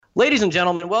Ladies and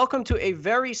gentlemen, welcome to a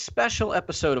very special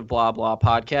episode of Blah Blah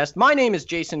Podcast. My name is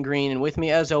Jason Green, and with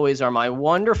me, as always, are my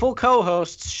wonderful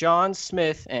co-hosts, Sean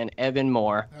Smith and Evan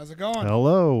Moore. How's it going?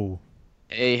 Hello.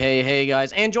 Hey,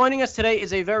 guys. And joining us today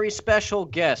is a very special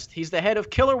guest. He's the head of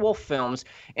Killer Wolf Films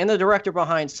and the director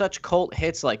behind such cult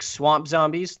hits like Swamp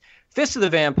Zombies, Fist of the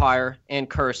Vampire, and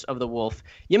Curse of the Wolf.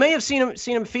 You may have seen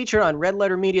him featured on Red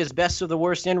Letter Media's Best of the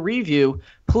Worst and Review.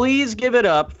 Please give it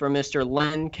up for Mr.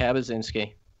 Len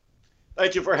Kabaczynski.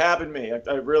 Thank you for having me.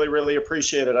 I really, really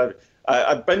appreciate it.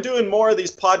 I've been doing more of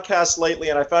these podcasts lately,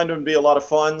 and I find them to be a lot of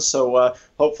fun. So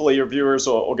hopefully your viewers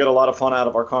will get a lot of fun out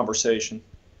of our conversation.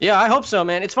 Yeah, I hope so,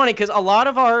 man. It's funny because a lot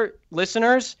of our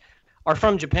listeners are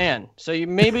from Japan. So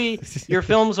maybe your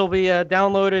films will be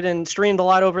downloaded and streamed a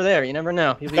lot over there. You never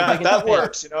know. That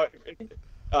works.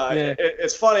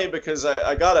 It's funny because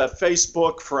I got a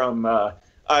Facebook from...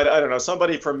 I don't know,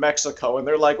 somebody from Mexico, and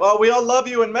they're like, "Well, we all love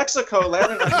you in Mexico,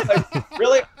 Len." And I'm like,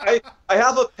 really? I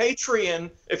have a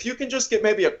Patreon. If you can just get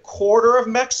maybe a quarter of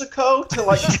Mexico to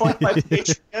like join my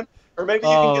Patreon, or maybe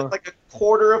you can get like a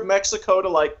quarter of Mexico to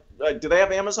like, do they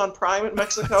have Amazon Prime in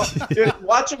Mexico? Dude,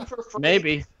 watch them for free.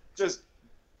 Maybe. Just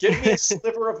give me a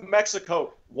sliver of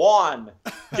Mexico. Juan,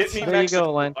 get me there Mexico, you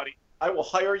go, Len. buddy. I will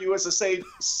hire you as a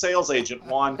sales agent,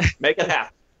 Juan. Make it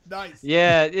happen. Nice.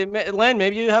 Yeah, Len,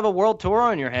 maybe you have a world tour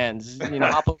on your hands.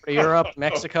 Hop over to Europe,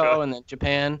 Mexico, and then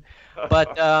Japan.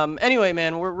 But anyway,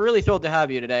 man, we're really thrilled to have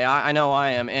you today. I know I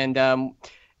am. And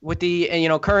with the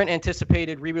current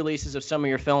anticipated re-releases of some of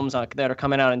your films that are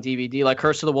coming out on DVD, like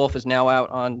Curse of the Wolf is now out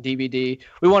on DVD.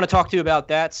 We want to talk to you about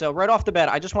that. So right off the bat,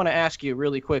 I just want to ask you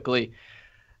really quickly,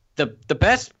 the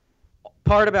best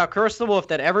part about Curse of the Wolf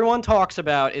that everyone talks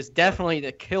about is definitely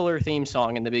the killer theme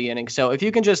song in the beginning. So if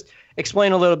you can just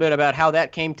explain a little bit about how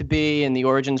that came to be and the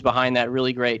origins behind that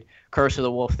really great Curse of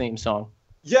the Wolf theme song.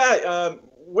 Yeah,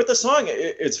 with the song,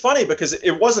 it's funny because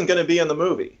it wasn't going to be in the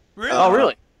movie. Really? Oh,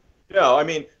 really? No, I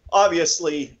mean,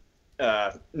 obviously,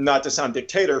 not to sound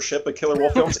dictatorship, but Killer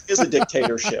Wolf Films is a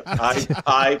dictatorship.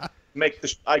 I make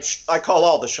I call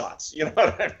all the shots. You know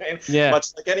what I mean? Yeah.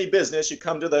 Much like any business, you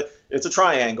come to it's a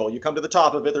triangle. You come to the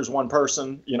top of it. There's one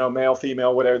person. Male,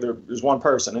 female, whatever. There's one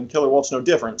person, and Killer Wolf's no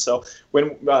different. So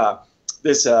when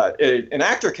an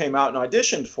actor came out and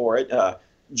auditioned for it,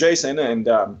 Jason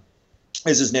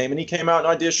is his name, and he came out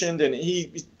and auditioned, and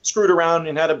he screwed around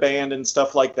and had a band and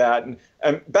stuff like that.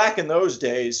 And back in those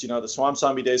days, the Swamp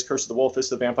Zombie days, Curse of the Wolf,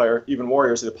 Fist of the Vampire, even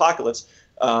Warriors of the Apocalypse,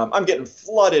 I'm getting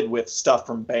flooded with stuff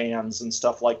from bands and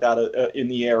stuff like that in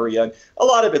the area. And a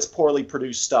lot of it's poorly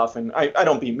produced stuff, and I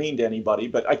don't be mean to anybody,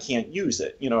 but I can't use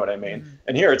it. You know what I mean? Mm-hmm.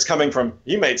 And here it's coming from,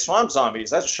 you made Swamp Zombies.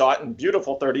 That's shot in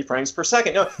beautiful 30 frames per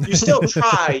second. You still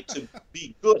try to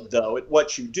be good, though, at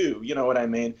what you do. You know what I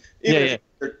mean? Even if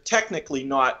you're technically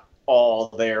not all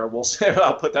there, we'll say,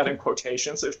 I'll put that in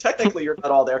quotations. If technically you're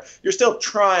not all there, you're still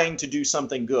trying to do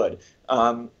something good.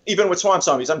 Even with Swamp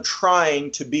Zombies, I'm trying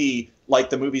to be like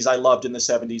the movies I loved in the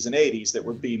 70s and 80s that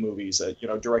were B movies,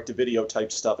 direct-to-video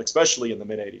type stuff, especially in the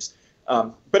mid-80s.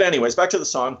 But anyways, back to the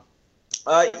song.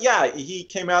 He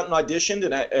came out and auditioned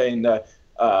and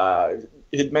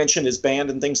had mentioned his band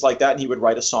and things like that, and he would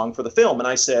write a song for the film. And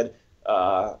I said,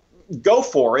 go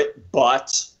for it,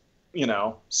 but...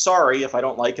 sorry if I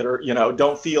don't like it, or,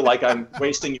 don't feel like I'm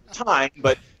wasting your time,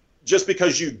 but just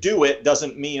because you do it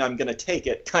doesn't mean I'm going to take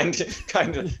it kind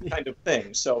of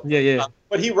thing. So,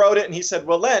 but he wrote it and he said,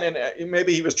 well, Len, and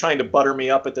maybe he was trying to butter me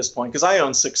up at this point because I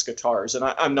own 6 guitars and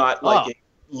I'm not like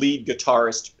a lead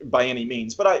guitarist by any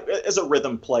means, but as a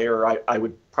rhythm player, I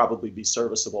would probably be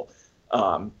serviceable.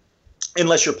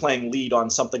 Unless you're playing lead on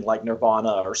something like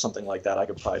Nirvana or something like that, I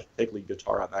could probably take lead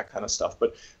guitar on that kind of stuff.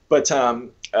 But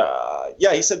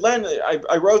he said, Len,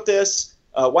 I wrote this.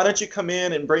 Why don't you come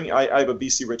in and bring? I have a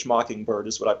BC Rich Mockingbird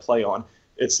is what I play on.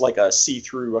 It's like a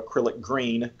see-through acrylic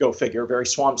green. Go figure. Very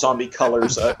Swamp Zombie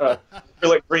colors.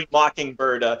 Acrylic green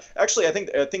Mockingbird. Actually, I think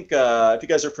if you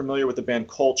guys are familiar with the band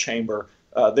Coal Chamber.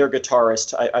 Their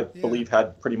guitarist, I believe,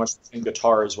 had pretty much the same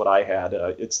guitar as what I had.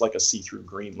 It's like a see-through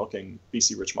green-looking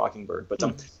BC Rich Mockingbird. But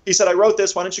he said, I wrote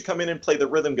this. Why don't you come in and play the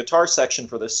rhythm guitar section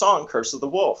for this song, Curse of the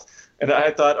Wolf? And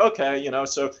I thought, okay,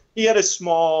 so he had a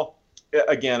small,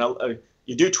 again,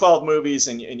 you do 12 movies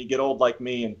and you get old like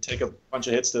me and take a bunch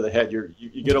of hits to the head,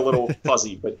 you get a little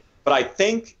fuzzy. But I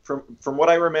think from what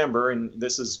I remember, and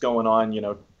this is going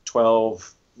on,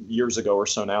 12 years ago or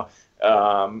so now,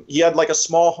 he had like a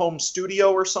small home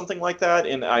studio or something like that,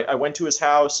 and I went to his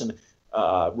house and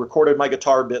recorded my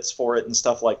guitar bits for it and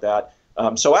stuff like that.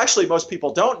 So actually, most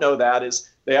people don't know that is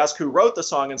they ask who wrote the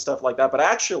song and stuff like that, but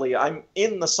actually, I'm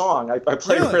in the song. I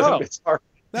play rhythm guitar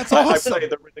That's awesome. I play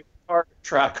the rhythm guitar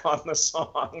track on the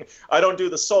song. I don't do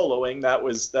the soloing. That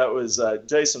was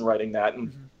Jason writing that.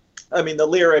 And I mean, the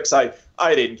lyrics, I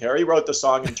didn't care. He wrote the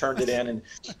song and turned it in.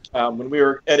 And when we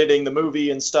were editing the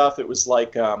movie and stuff, it was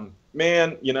like,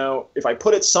 man, you know, if I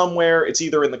put it somewhere, it's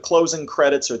either in the closing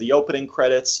credits or the opening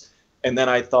credits. And then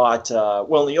I thought,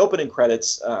 well, in the opening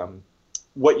credits,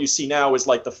 what you see now is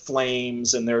like the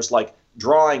flames, and there's like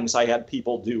drawings I had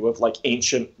people do of like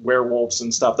ancient werewolves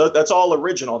and stuff. That's all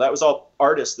original. That was all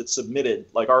artists that submitted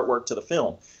like artwork to the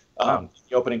film, the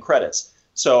opening credits.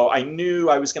 So I knew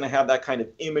I was going to have that kind of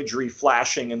imagery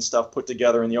flashing and stuff put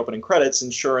together in the opening credits.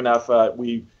 And sure enough,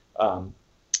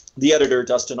 the editor,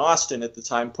 Dustin Austin at the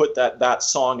time, put that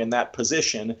song in that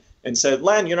position and said,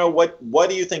 Len, you know, what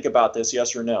do you think about this?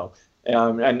 Yes or no?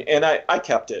 And I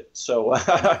kept it. So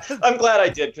I'm glad I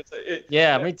did.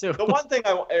 Me too. The one thing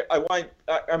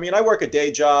I mean, I work a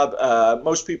day job.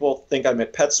 Most people think I'm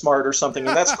at PetSmart or something,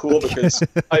 and that's cool because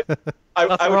I would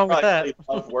probably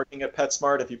love working at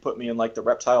PetSmart. If you put me in like the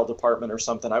reptile department or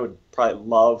something, I would probably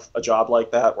love a job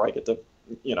like that where I get to,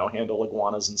 you know, handle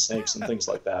iguanas and snakes and things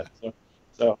like that.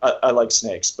 So I like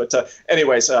snakes. But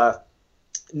anyways,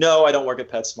 no, I don't work at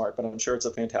PetSmart, but I'm sure it's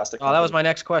a fantastic company. That was my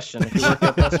next question. If you work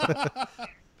at PetSmart.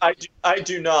 I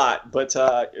do not, but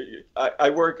I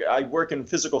work in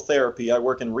physical therapy. I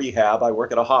work in rehab. I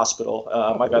work at a hospital.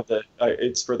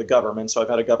 It's for the government, so I've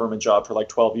had a government job for like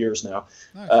 12 years now.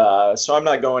 Nice. So I'm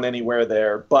not going anywhere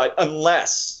there. But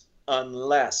unless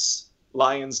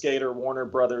Lionsgate or Warner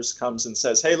Brothers comes and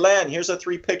says, "Hey, Len, here's a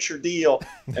 3-picture deal,"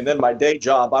 and then my day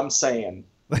job, I'm saying,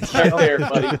 right there,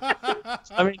 buddy.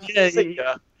 I mean,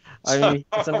 yeah. I mean,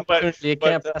 it's an opportunity you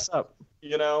can't pass up.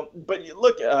 You know, but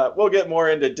look, we'll get more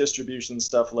into distribution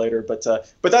stuff later. But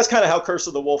that's kind of how Curse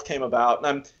of the Wolf came about. And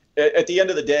I'm at the end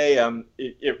of the day,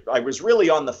 I was really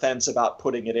on the fence about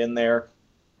putting it in there.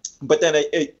 But then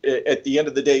at the end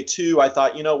of the day, too, I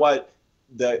thought, you know what,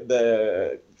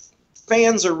 the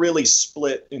fans are really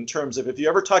split in terms of, if you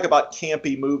ever talk about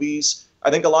campy movies,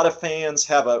 I think a lot of fans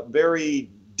have a very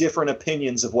different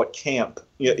opinions of what camp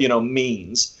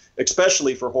means,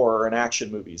 especially for horror and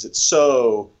action movies. It's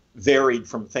so varied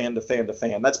from fan to fan to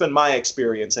fan. That's been my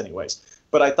experience anyways.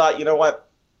 But I thought, you know what,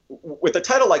 with a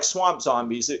title like Swamp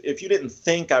Zombies, if you didn't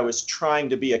think I was trying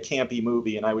to be a campy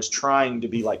movie and I was trying to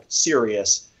be like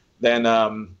serious, then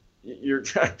you're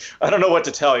I don't know what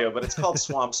to tell you, but it's called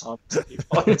Swamp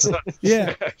Zombies.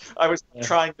 Yeah. I was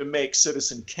trying to make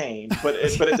Citizen Kane, but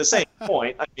at the same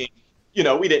point, I mean, you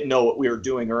know, we didn't know what we were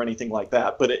doing or anything like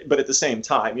that. But at the same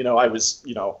time, you know, I was,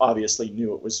 you know, obviously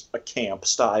knew it was a camp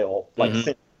style like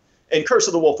thing. And Curse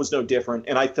of the Wolf was no different.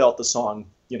 And I felt the song,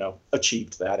 you know,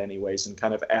 achieved that anyways and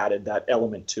kind of added that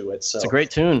element to it. So it's a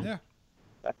great tune. Yeah.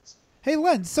 Hey,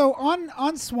 Len, so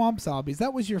on Swamp Zombies,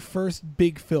 that was your first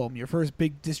big film, your first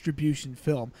big distribution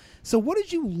film. So what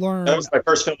did you learn? That was my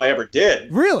first film I ever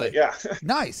did. Really? Yeah.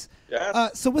 Nice. Yeah.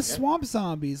 So with Swamp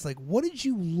Zombies, like, what did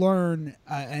you learn,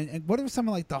 and what are some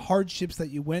of like the hardships that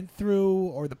you went through,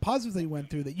 or the positives that you went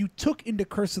through that you took into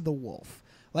Curse of the Wolf?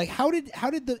 Like, how did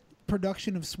the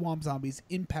production of Swamp Zombies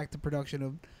impact the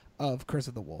production of Curse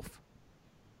of the Wolf?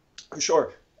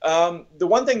 Sure. The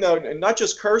one thing, though, not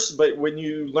just Curse, but when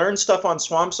you learn stuff on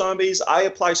Swamp Zombies, I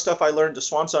apply stuff I learned to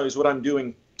Swamp Zombies, what I'm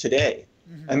doing today.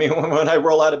 I mean, when I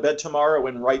roll out of bed tomorrow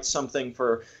and write something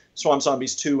for Swamp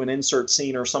Zombies 2, an insert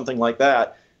scene or something like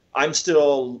that,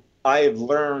 I have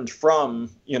learned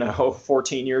from,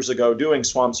 14 years ago doing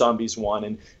Swamp Zombies 1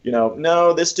 and,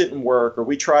 no, this didn't work, or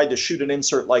we tried to shoot an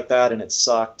insert like that and it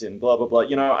sucked and blah, blah, blah.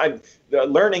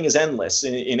 Learning is endless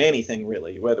in anything,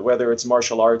 really, whether it's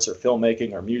martial arts or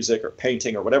filmmaking or music or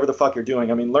painting or whatever the fuck you're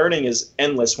doing. I mean, learning is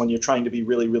endless when you're trying to be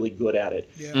really, really good at it.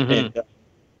 Yeah.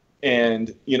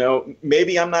 And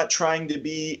maybe I'm not trying to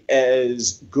be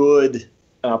as good,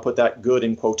 I'll put that good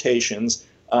in quotations,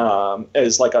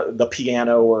 as like the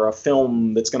piano or a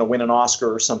film that's going to win an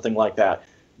Oscar or something like that.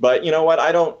 But you know what?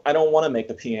 I don't want to make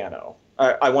the piano.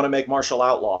 I want to make Martial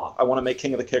Outlaw. I want to make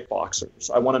King of the Kickboxers.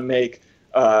 I want to make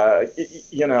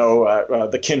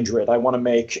the Kindred. I want to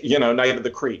make Night of the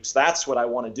Creeps. That's what I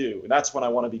want to do. That's what I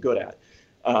want to be good at.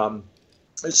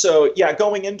 So yeah,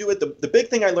 going into it, the big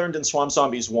thing I learned in Swamp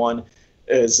Zombies 1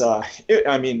 is,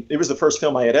 it was the first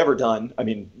film I had ever done. I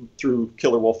mean, through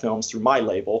Killer Wolf Films, through my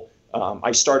label.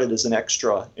 I started as an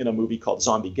extra in a movie called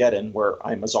Zombiegeddon, where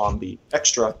I'm a zombie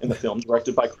extra in the film,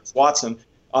 directed by Chris Watson,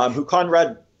 who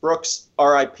Conrad Brooks,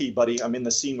 R.I.P., buddy. I'm in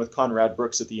the scene with Conrad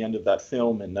Brooks at the end of that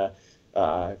film, and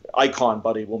icon,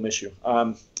 buddy, we'll miss you.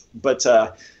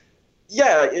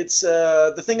 It's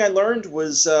the thing I learned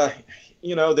was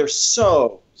there's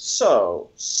so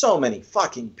many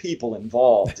fucking people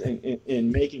involved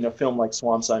in making a film like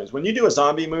Swamp Zombies. When you do a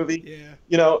zombie movie,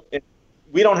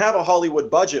 we don't have a Hollywood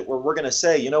budget where we're going to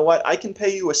say, you know what, I can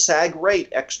pay you a SAG rate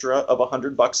extra of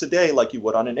 $100 a day like you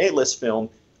would on an A-list film.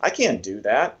 I can't do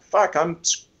that. Fuck, I'm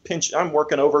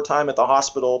working overtime at the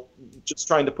hospital just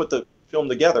trying to put the film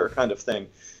together kind of thing,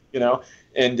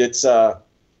 and it's,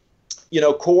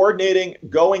 coordinating,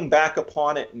 going back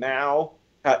upon it now.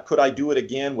 Could I do it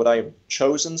again? Would I have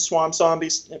chosen Swamp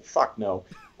Zombies? Fuck no.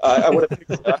 I would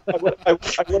have.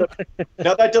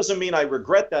 Now that doesn't mean I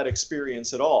regret that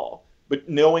experience at all. But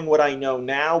knowing what I know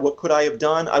now, what could I have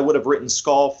done? I would have written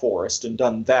Skull Forest and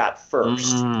done that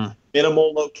first.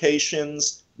 Minimal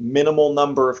locations, minimal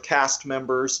number of cast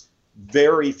members,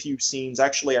 very few scenes.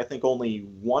 Actually, I think only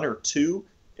 1 or 2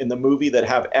 in the movie that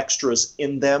have extras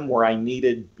in them where I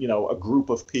needed, a group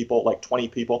of people, like 20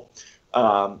 people.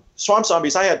 Swamp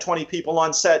Zombies, I had 20 people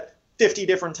on set 50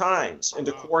 different times, and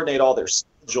to coordinate all their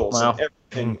schedules and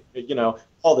everything,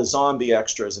 all the zombie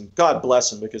extras, and God bless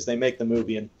them because they make the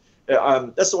movie. And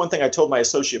that's the one thing I told my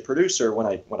associate producer when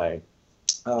I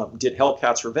did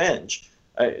Hellcat's Revenge.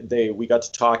 We got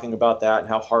to talking about that and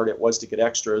how hard it was to get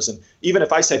extras. And even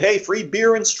if I said, hey, free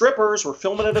beer and strippers, we're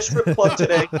filming at a strip club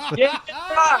today. Yeah,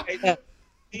 right.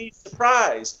 Be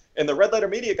surprised. And the Red Letter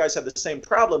Media guys had the same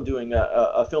problem doing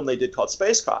a film they did called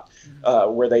Space Cop,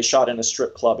 where they shot in a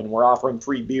strip club and were offering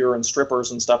free beer and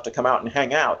strippers and stuff to come out and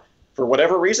hang out. For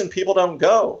whatever reason, people don't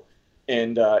go.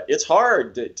 And it's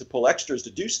hard to pull extras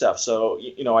to do stuff. So,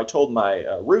 I told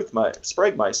Ruth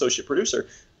Sprague, my associate producer,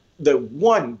 the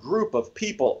one group of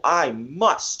people I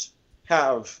must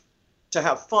have to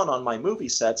have fun on my movie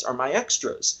sets are my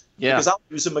extras. Yeah. Because I'll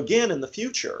use them again in the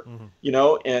future,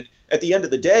 and at the end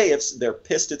of the day, if they're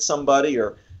pissed at somebody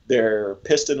or they're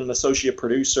pissed at an associate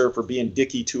producer for being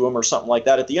dicky to them or something like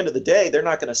that, at the end of the day, they're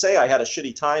not going to say I had a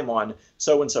shitty time on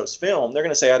so-and-so's film. They're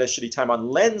going to say I had a shitty time on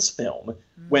Len's film,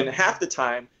 when half the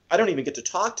time I don't even get to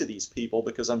talk to these people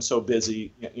because I'm so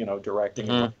busy, directing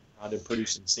and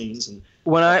producing scenes. And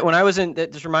when I was in,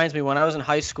 that just reminds me, when I was in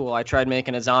high school, I tried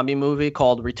making a zombie movie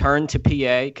called Return to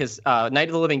PA, because Night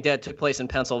of the Living Dead took place in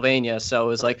Pennsylvania, so it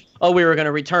was like, we were going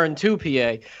to return to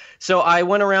PA. So I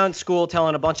went around school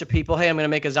telling a bunch of people, hey, I'm going to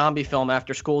make a zombie film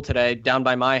after school today down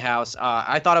by my house.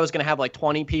 I thought I was going to have like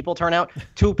 20 people turn out.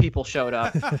 2 people showed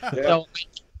up.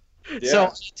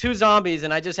 So 2 zombies,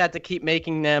 and I just had to keep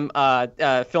making them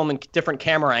film in different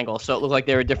camera angles, so it looked like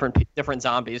they were different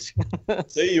zombies.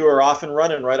 See, you were off and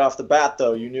running right off the bat,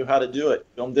 though. You knew how to do it.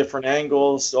 Film different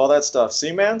angles, all that stuff.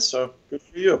 See, man? So good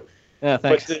for you. Yeah,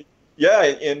 thanks. But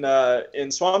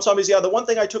in Swamp Zombies, the one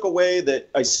thing I took away that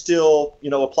I still,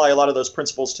 apply a lot of those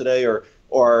principles today,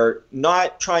 or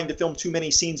not trying to film too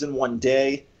many scenes in one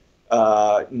day.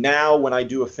 Now, when I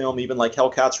do a film, even like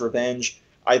Hellcat's Revenge,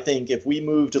 I think if we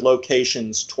moved to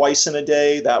locations twice in a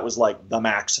day, that was like the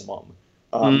maximum.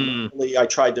 Really, I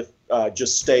tried to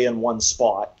just stay in one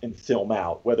spot and film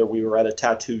out, whether we were at a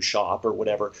tattoo shop or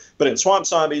whatever. But in Swamp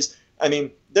Zombies, I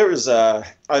mean, there was I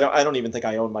don't even think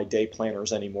I own my day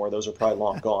planners anymore. Those are probably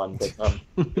long gone.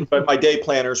 But my day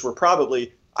planners were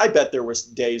probably, I bet there was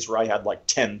days where I had like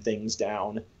 10 things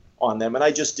down on them. And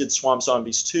I just did Swamp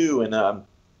Zombies 2, and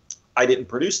I didn't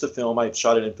produce the film. I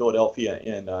shot it in Philadelphia,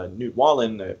 and Newt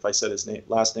Wallen, if I said his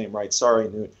last name right, sorry,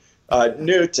 Newt.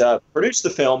 Newt produced the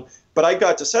film, but I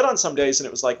got to set on some days, and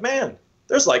it was like, man,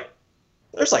 there's like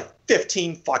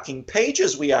 15 fucking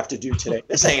pages we have to do today.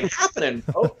 This ain't happening,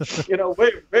 bro.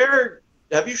 Where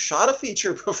have you shot a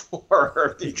feature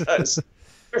before? Because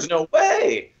there's no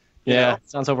way. Yeah,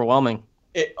 sounds overwhelming.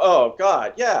 Oh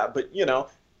God, yeah, but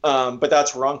but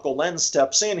that's where Uncle Len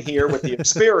steps in here with the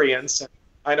experience.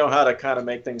 I know how to kind of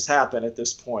make things happen at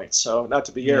this point. So not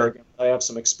to be arrogant, I have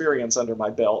some experience under my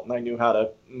belt, and I knew how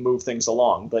to move things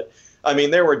along. But I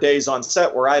mean, there were days on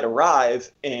set where I'd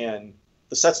arrive and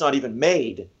the set's not even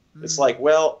made. It's like,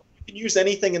 well, you can use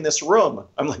anything in this room.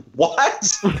 I'm like, what?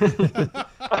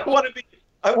 I want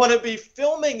to be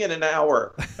filming in an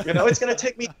hour. It's going to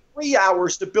take me 3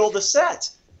 hours to build a set.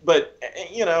 But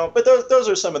but those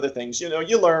are some of the things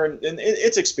you learn, and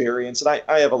it's experience, and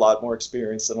I have a lot more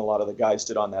experience than a lot of the guys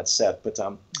did on that set. But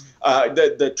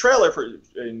the trailer for,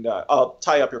 and I'll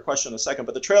tie up your question in a second,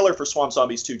 but the trailer for Swamp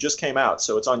Zombies 2 just came out,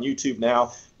 so it's on YouTube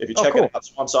now. If you check it out,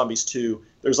 Swamp Zombies 2,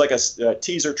 there's like a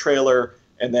teaser trailer,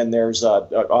 and then there's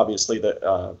obviously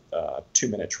the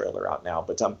 2-minute trailer out now.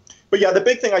 But yeah, the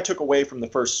big thing I took away from the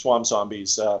first Swamp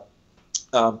Zombies.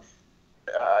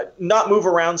 Not move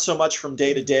around so much from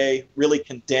day to day, really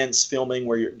condense filming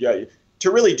where you're to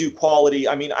really do quality.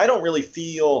 I mean, I don't really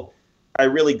feel I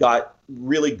really got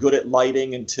really good at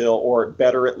lighting or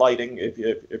better at lighting.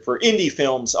 If for indie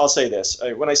films, I'll say this.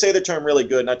 When I say the term really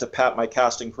good, not to pat my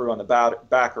casting crew on the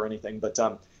back or anything, but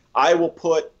I will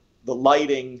put the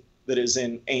lighting that is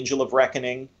in Angel of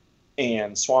Reckoning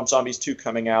and Swamp Zombies 2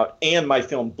 coming out, and my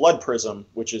film Blood Prism,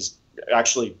 which is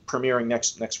actually premiering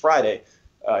next Friday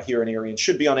here in Erie and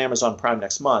should be on Amazon Prime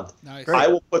next month. Nice. I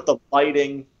will put the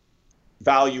lighting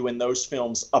value in those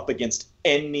films up against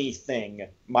anything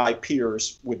my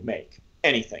peers would make.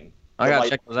 Anything. I gotta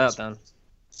check those out then.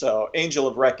 So Angel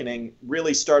of Reckoning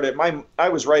really started. I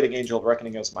was writing Angel of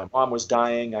Reckoning as my mom was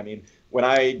dying. I mean, when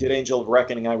I did Angel of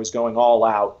Reckoning, I was going all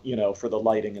out, for the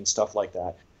lighting and stuff like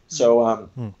that. So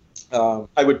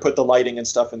I would put the lighting and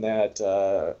stuff in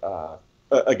that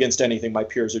against anything my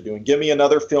peers are doing. Give me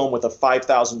another film with a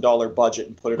 $5,000 budget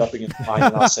and put it up against mine,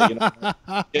 and I'll say,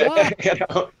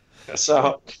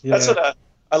 So that's what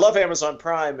I love Amazon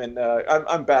Prime, and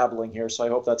I'm babbling here, so I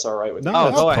hope that's all right with you. No,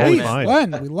 go ahead, please,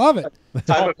 Glenn, we love it.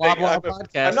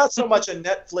 I'm not so much a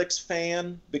Netflix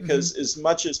fan because as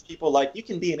much as people you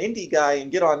can be an indie guy and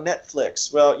get on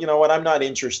Netflix. Well, you know what? I'm not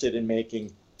interested in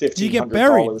making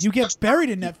 $1,500. You get buried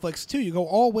in Netflix too. You go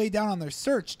all the way down on their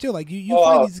search too. Like you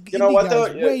find these indie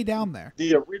guys way down there.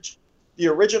 The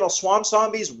original Swamp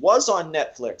Zombies was on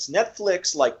Netflix.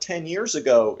 Netflix, 10 years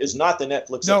ago, is not the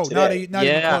Netflix of today. Not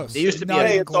even close. They used to be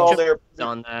it's all there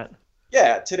on that.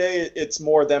 Yeah, today it's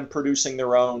more them producing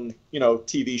their own,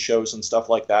 TV shows and stuff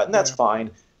like that, and that's fine.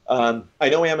 I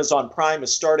know Amazon Prime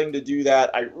is starting to do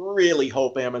that. I really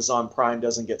hope Amazon Prime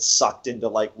doesn't get sucked into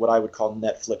what I would call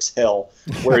Netflix hell,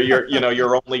 where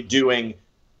you're only doing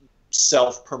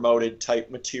self-promoted type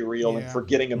material and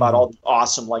forgetting about all the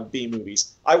awesome B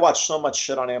movies. I watch so much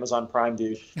shit on Amazon Prime,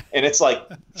 dude, and it's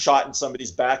shot in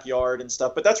somebody's backyard and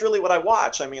stuff, but that's really what I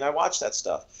watch. I mean, I watch that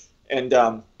stuff. And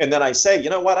then I say, you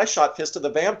know what? I shot Fist of the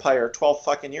Vampire 12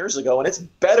 fucking years ago, and it's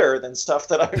better than stuff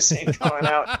that I've seen coming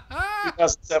out in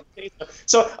 2017.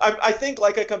 So I think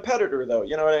like a competitor, though.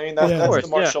 You know what I mean? That's the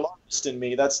martial artist in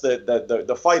me. That's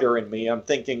the fighter in me. I'm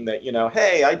thinking that,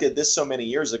 hey, I did this so many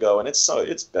years ago, and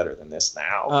it's better than this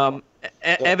now.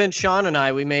 Evan, Sean, and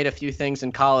I, we made a few things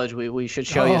in college. We should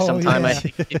show you sometime. I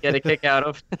think you'd get a kick out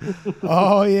of.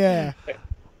 Oh yeah.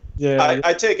 Yeah,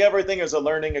 I take everything as a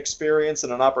learning experience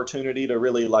and an opportunity to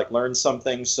really learn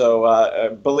something.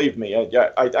 So believe me,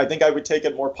 I think I would take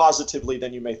it more positively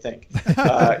than you may think.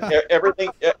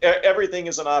 Everything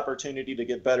is an opportunity to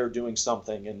get better doing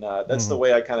something, and that's the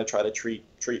way I kind of try to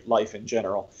treat life in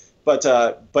general. But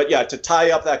yeah, to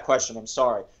tie up that question, I'm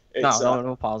sorry. It's,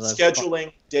 no apologize.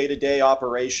 Scheduling day-to-day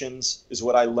operations is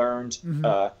what I learned.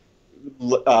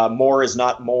 More is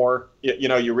not more.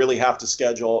 You really have to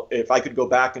schedule. If I could go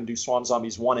back and do Swamp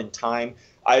Zombies 1 in time,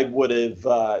 I would have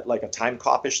a time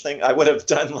cop-ish thing. I would have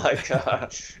done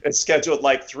scheduled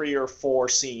 3 or 4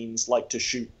 scenes to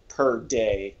shoot per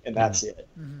day, and that's it.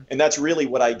 And that's really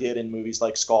what I did in movies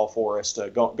like Skull Forest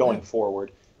going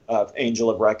forward.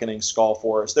 Angel of Reckoning, Skull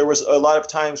Forest. There was a lot of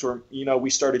times where we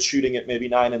started shooting at maybe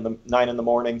 9 in the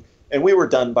morning, and we were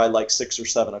done by 6 or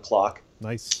 7 o'clock.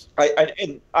 Nice.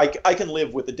 I can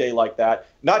live with a day like that.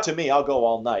 Not to me. I'll go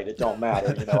all night. It don't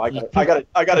matter. I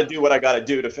got to do what I got to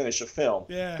do to finish a film.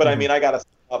 Yeah. But I mean, I got to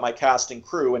think about my casting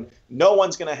crew, and no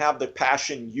one's going to have the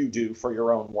passion you do for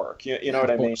your own work. You know what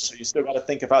I mean? So you still got to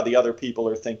think of how the other people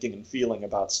are thinking and feeling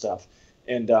about stuff.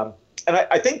 And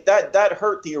I think that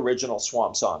hurt the original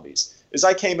Swamp Zombies. Is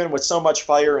I came in with so much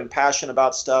fire and passion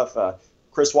about stuff.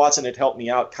 Chris Watson had helped me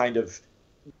out kind of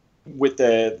with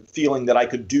the feeling that I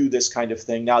could do this kind of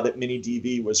thing now that mini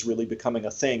DV was really becoming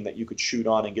a thing that you could shoot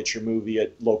on and get your movie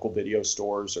at local video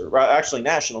stores or actually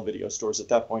national video stores at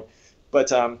that point. But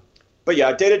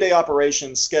yeah, day-to-day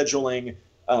operations, scheduling,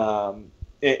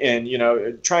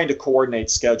 and trying to coordinate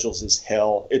schedules is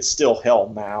hell. It's still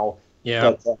hell now.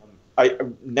 Yeah. But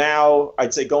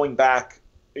I'd say going back,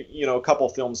 a couple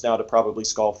films now to probably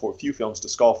a few films to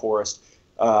Skull Forest.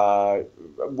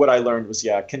 What I learned was,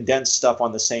 condense stuff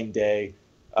on the same day.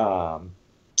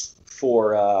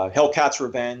 For Hellcat's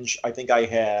Revenge, I think I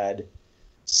had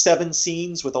 7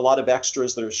 scenes with a lot of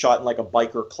extras that are shot in a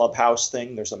biker clubhouse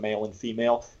thing. There's a male and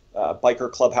female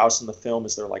biker clubhouse in the film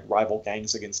as they're rival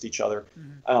gangs against each other.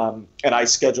 And I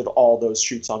scheduled all those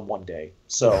shoots on one day.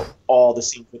 So all the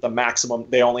scenes with the maximum,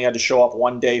 they only had to show up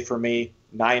one day for me,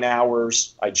 9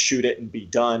 hours. I'd shoot it and be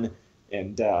done.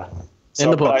 And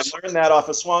but I learned that off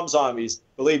of Swamp Zombies.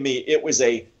 Believe me, it was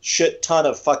a shit ton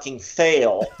of fucking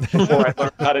fail before I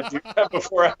learned how to do that.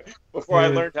 Before I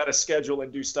learned how to schedule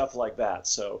and do stuff like that.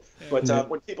 So, but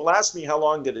when people ask me how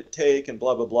long did it take and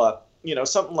blah blah blah,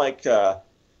 something like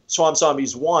Swamp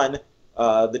Zombies 1,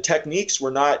 The techniques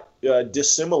were not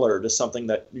dissimilar to something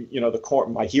that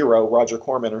my hero Roger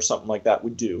Corman or something like that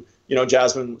would do.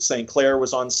 Jasmine St. Clair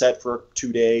was on set for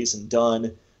 2 days and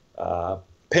done.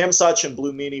 Pam Such and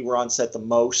Blue Meanie were on set the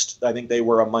most. I think they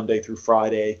were a Monday through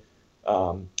Friday.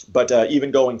 But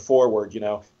even going forward,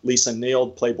 Lisa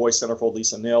Neild, Playboy centerfold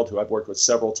Lisa Neild, who I've worked with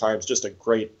several times, just a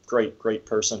great, great, great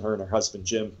person. Her and her husband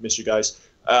Jim, miss you guys.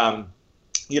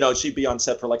 She'd be on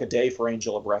set for like a day for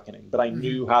Angel of Reckoning, but I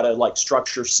knew how to like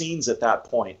structure scenes at that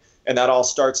point, and that all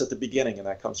starts at the beginning, and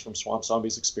that comes from Swamp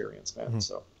Zombie's experience, man.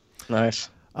 So nice.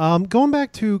 Going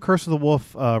back to Curse of the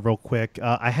Wolf real quick,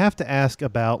 I have to ask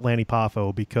about Lanny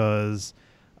Poffo because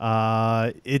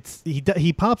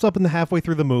he pops up in the halfway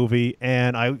through the movie,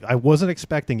 and I wasn't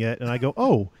expecting it, and I go,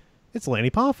 oh, it's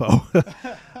Lanny Poffo.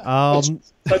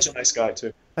 Such a nice guy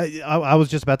too. I was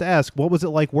just about to ask, what was it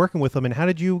like working with him, and how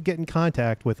did you get in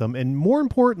contact with him? And more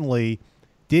importantly,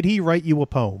 did he write you a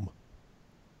poem?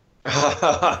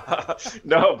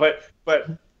 No, but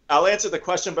I'll answer the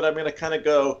question, but I'm going to kind of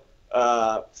go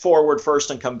forward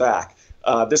first and come back.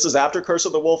 This is after Curse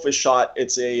of the Wolf is shot.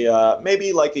 It's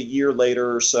maybe like a year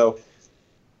later or so.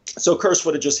 So Curse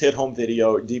would have just hit home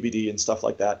video, DVD, and stuff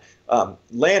like that.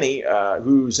 Lanny,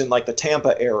 who's in like the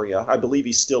Tampa area, I believe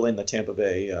he's still in the Tampa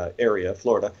Bay area,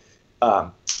 Florida,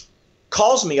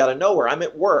 calls me out of nowhere. I'm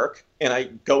at work, and I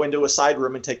go into a side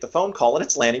room and take the phone call, and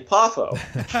it's Lanny Poffo.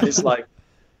 He's like,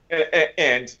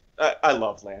 and I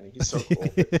love Lanny. He's so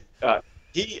cool.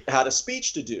 He had a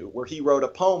speech to do where he wrote a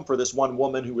poem for this one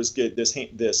woman who was good, this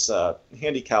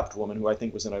handicapped woman who I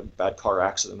think was in a bad car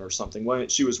accident or something. When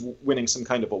she was winning some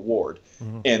kind of award,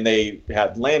 and they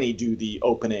had Lanny do the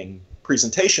opening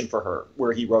presentation for her,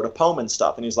 where he wrote a poem and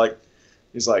stuff. And he's like,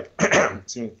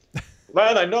 "Man,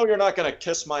 I know you're not going to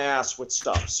kiss my ass with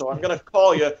stuff, so I'm going to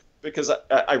call you because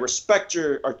I respect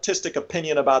your artistic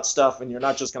opinion about stuff, and you're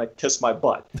not just going to kiss my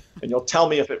butt, and you'll tell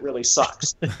me if it really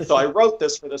sucks." So I wrote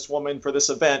this for this woman for this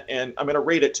event, and I'm going to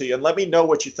read it to you, and let me know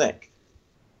what you think.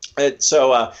 And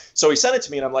so he sent it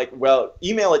to me, and I'm like, well,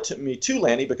 email it to me too,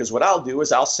 Lanny, because what I'll do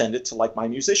is I'll send it to like my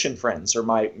musician friends or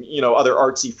my other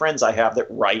artsy friends I have that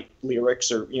write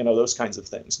lyrics or those kinds of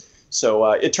things.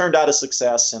 So it turned out a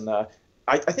success, and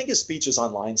I think his speech is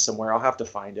online somewhere. I'll have to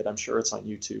find it. I'm sure it's on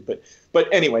YouTube.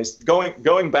 But anyways,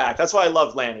 going back, that's why I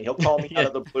love Lanny. He'll call me out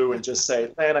of the blue and just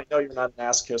say, "Man, I know you're not an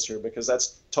ass kisser," because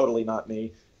that's totally not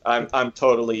me. I'm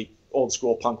totally old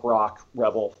school punk rock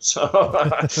rebel.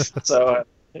 So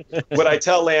would I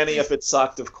tell Lanny if it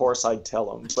sucked? Of course I'd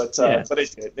tell him. But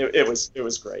it did. It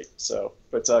was great. So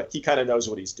he kind of knows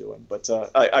what he's doing. But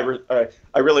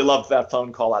I really loved that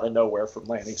phone call out of nowhere from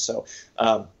Lanny. So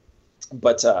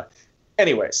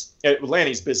anyways,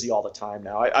 Lanny's busy all the time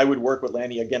now. I would work with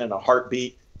Lanny again in a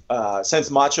heartbeat.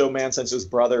 Since Macho Man, since his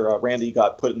brother Randy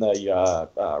got put in the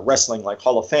wrestling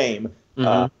Hall of Fame,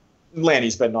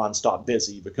 Lanny's been nonstop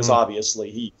busy because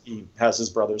obviously he has his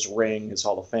brother's ring, his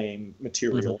Hall of Fame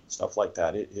material, and stuff like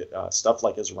that. Stuff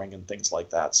like his ring and things like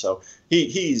that. So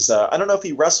he's I don't know if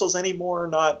he wrestles anymore or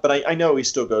not, but I know he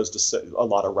still goes to a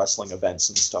lot of wrestling events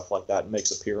and stuff like that and makes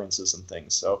appearances and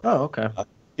things. So okay.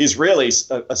 He's really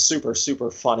a super, super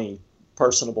funny,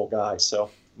 personable guy. So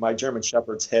my German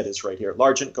Shepherd's head is right here.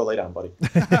 Largent, go lay down, buddy.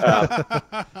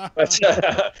 But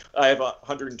I have a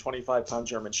 125-pound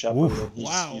German Shepherd. Oof,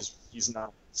 and he's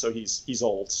not. So he's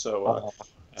old. So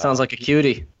sounds like a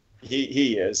cutie.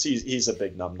 He is. He's a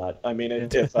big numbnut. I mean,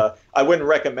 if I wouldn't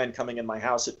recommend coming in my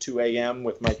house at 2 a.m.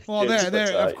 with my kids. Well,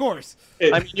 there, of course.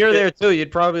 I mean, you're there too.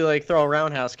 You'd probably throw a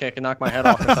roundhouse kick and knock my head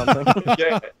off or something.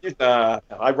 Yeah,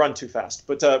 I run too fast.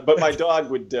 But my dog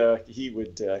would. I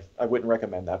wouldn't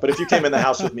recommend that. But if you came in the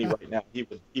house with me right now,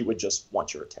 he would just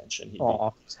want your attention.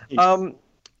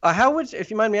 How would, if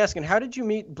you mind me asking, how did you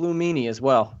meet Blue Meanie as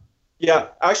well? Yeah,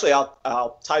 actually,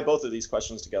 I'll tie both of these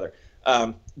questions together.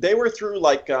 They were through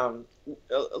a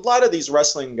lot of these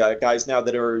wrestling guys now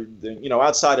that are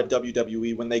outside of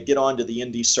WWE. When they get onto the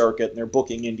indie circuit and they're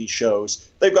booking indie shows,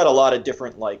 they've got a lot of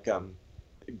different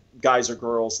guys or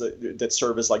girls that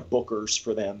serve as bookers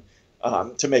for them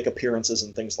to make appearances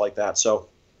and things like that. So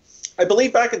I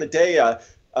believe back in the day,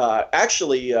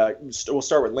 we'll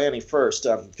start with Lanny first,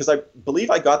 because I believe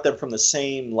I got them from the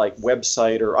same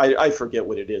website, or I forget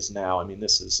what it is now. I mean,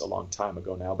 this is a long time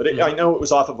ago now, but I know it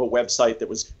was off of a website that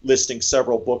was listing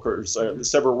several bookers,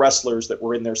 several wrestlers that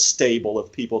were in their stable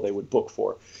of people they would book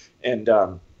for. And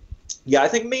I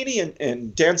think Meanie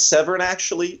and Dan Severn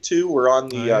actually too were on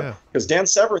the, because Dan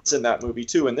Severn's in that movie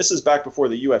too, and this is back before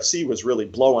the UFC was really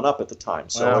blowing up at the time,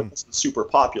 so it wasn't super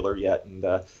popular yet. And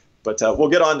but we'll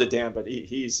get on to Dan, but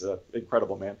he's an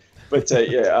incredible man. But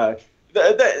I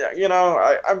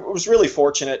was really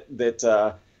fortunate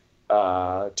that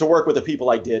to work with the people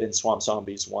I did in Swamp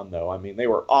Zombies 1, though. I mean, they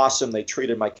were awesome. They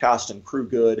treated my cast and crew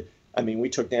good. I mean, we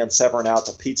took Dan Severn out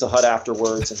to Pizza Hut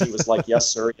afterwards, and he was like, yes,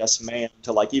 sir, yes, ma'am,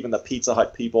 to like even the Pizza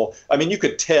Hut people. I mean, you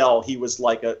could tell he was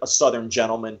like a Southern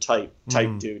gentleman type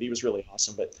dude. He was really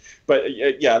awesome. But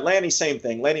yeah, Lanny, same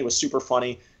thing. Lanny was super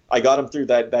funny. I got him through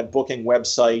that booking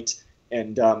website.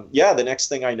 And yeah, the next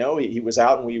thing I know, he was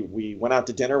out, and we went out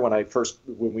to dinner when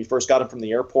we first got him from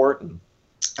the airport. And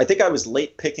I think I was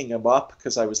late picking him up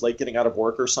because I was late getting out of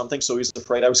work or something. So he was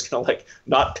afraid I was going to like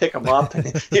not pick him up.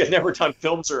 He had never done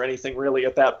films or anything really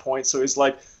at that point. So he's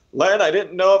like, Len, I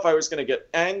didn't know if I was going to get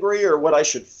angry or what I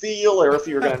should feel or if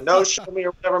you were going to no-show me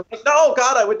or whatever. I'm like, no,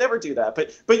 God, I would never do that.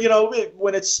 But you know,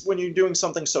 when you're doing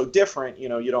something so different, you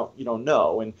know, you don't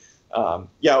know. And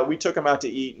yeah, we took him out to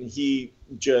eat, and he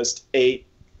just ate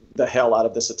the hell out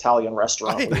of this Italian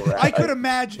restaurant we were at. I could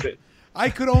imagine. I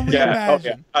could only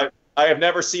imagine. Oh, yeah. I have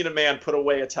never seen a man put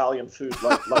away Italian food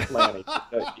like Lanny.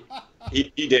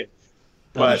 He did.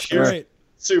 But sure.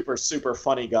 Super, super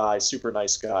funny guy, super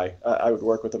nice guy. I would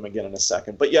work with him again in a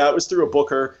second. But yeah, it was through a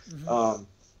booker. And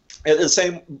the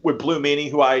same with Blue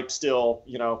Meanie, who I still,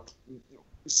 you know,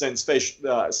 since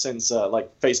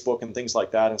like Facebook and things like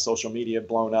that and social media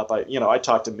blown up, I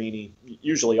talk to Meanie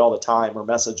usually all the time or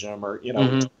message him or, you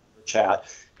know, chat.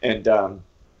 And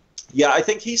yeah, I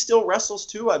think he still wrestles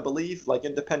too. I believe like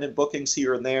independent bookings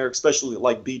here and there, especially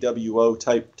like BWO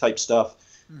type stuff.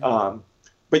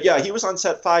 But yeah, he was on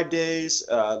set 5 days.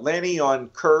 Lanny on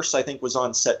Curse, I think, was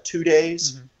on set 2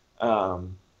 days.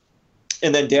 And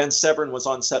then Dan Severn was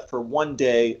on set for 1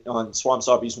 day on Swamp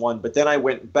Zombies 1. But then I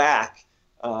went back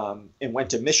and went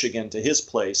to Michigan, to his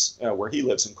place where he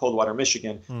lives in Coldwater,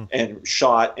 Michigan, and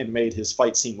shot and made his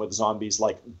fight scene with zombies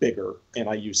like bigger. And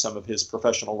I used some of his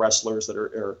professional wrestlers that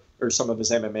are some of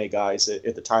his MMA guys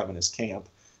at the time in his camp.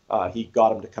 He got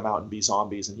them to come out and be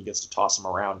zombies, and he gets to toss them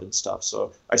around and stuff.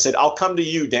 So I said, I'll come to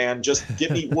you, Dan. Just give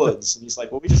me woods. And he's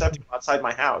like, well, we just have to go outside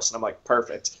my house. And I'm like,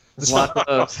 perfect.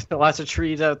 Lots of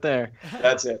trees out there.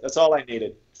 That's it. That's all I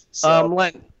needed. So,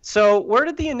 Len, so where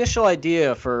did the initial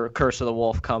idea for Curse of the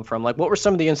Wolf come from? Like, what were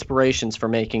some of the inspirations for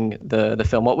making the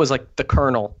film? What was like the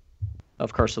kernel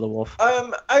of Curse of the Wolf?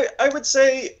 I would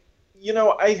say, you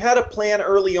know, I had a plan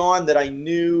early on that I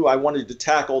knew I wanted to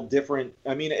tackle different.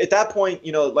 I mean, at that point,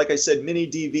 you know, like I said, mini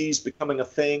DVs becoming a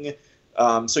thing.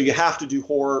 So you have to do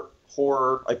horror.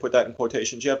 I put that in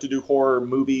quotations. You have to do horror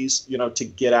movies, you know, to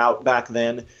get out back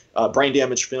then. Brain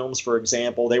Damage Films, for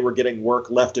example, they were getting work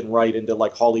left and right into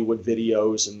like Hollywood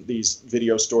Videos and these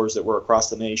video stores that were across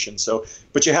the nation. So,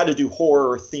 but you had to do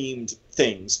horror themed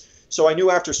things. So I knew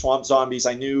after Swamp Zombies,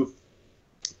 I knew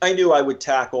I would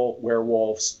tackle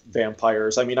werewolves,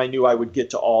 vampires. I mean, I knew I would get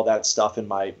to all that stuff in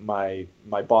my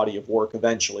body of work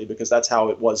eventually, because that's how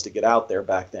it was to get out there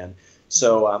back then.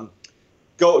 So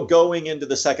going into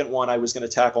the second one, I was going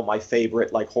to tackle my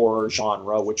favorite like horror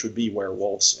genre, which would be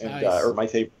werewolves, and nice. Or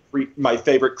my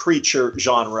favorite creature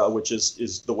genre, which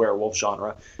is the werewolf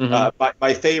genre.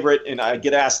 My favorite, and I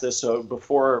get asked this, so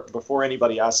before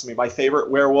anybody asks me, my favorite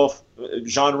werewolf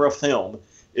genre film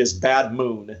is Bad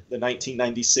Moon, the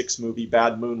 1996 movie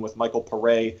Bad Moon with Michael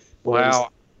Paré. Wow.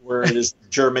 Where it is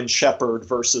German Shepherd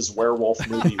versus werewolf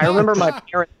movie. I remember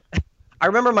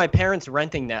my parents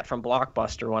renting that from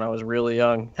Blockbuster when I was really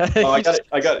young. Oh, I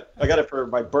got it for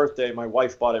my birthday. My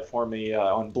wife bought it for me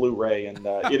on Blu-ray, and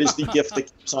it is the gift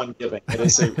that keeps on giving.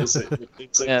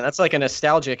 Yeah, that's like a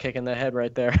nostalgia kick in the head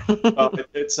right there.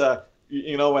 It's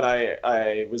you know, when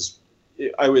I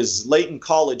was late in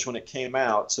college when it came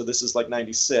out, so this is like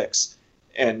 96,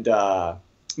 and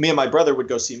me and my brother would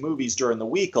go see movies during the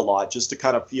week a lot, just to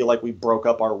kind of feel like we broke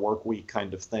up our work week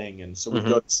kind of thing. And so we'd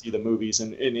go to see the movies.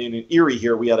 And in Erie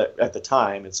here, we had at the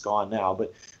time, it's gone now,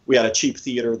 but we had a cheap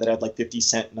theater that had like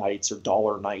 50-cent nights or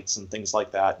dollar nights and things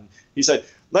like that. And he said,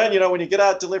 Len, you know, when you get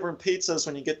out delivering pizzas,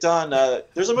 when you get done,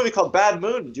 there's a movie called Bad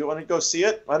Moon. Do you want to go see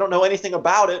it? I don't know anything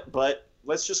about it, but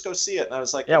let's just go see it. And I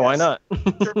was like, yeah, why not?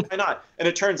 Sure, why not? And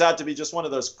it turns out to be just one of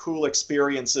those cool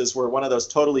experiences, where one of those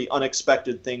totally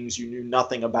unexpected things you knew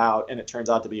nothing about, and it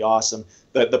turns out to be awesome.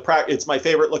 It's my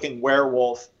favorite looking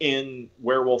werewolf in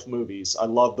werewolf movies. I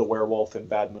love the werewolf in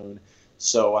Bad Moon.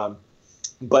 So,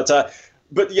 but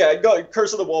yeah,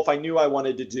 Curse of the Wolf, I knew I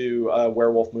wanted to do a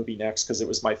werewolf movie next, because it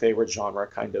was my favorite genre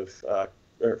kind of,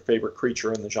 or favorite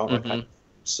creature in the genre kind of.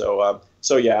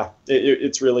 So yeah,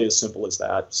 it's really as simple as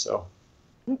that. So.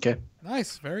 Okay.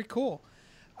 Nice. Very cool.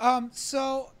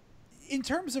 So in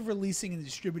terms of releasing and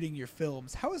distributing your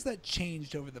films, how has that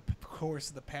changed over the course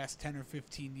of the past 10 or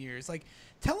 15 years? Like,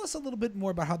 tell us a little bit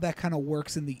more about how that kind of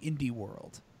works in the indie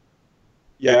world.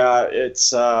 Yeah,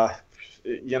 it's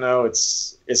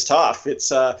it's tough. It's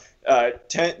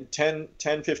 10,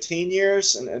 15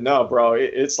 years, and no, bro,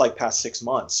 it's like past 6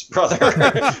 months, brother.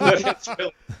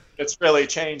 It's really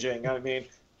changing. I mean,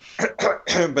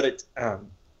 but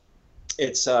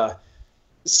it's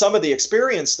some of the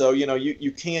experience, though.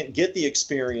 You can't get the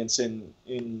experience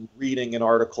in reading an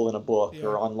article in a book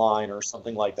or online or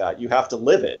something like that. You have to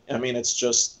live it. I mean, it's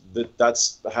just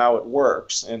that's how it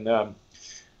works. And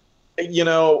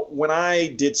when I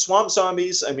did Swamp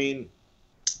Zombies, I mean,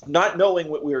 not knowing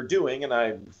what we were doing, and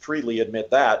I freely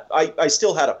admit that, I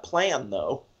still had a plan,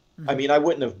 though. Mm-hmm. I mean, I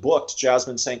wouldn't have booked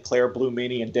Jasmine St. Clair, Blue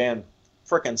Meanie, and Dan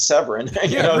frickin' Severin.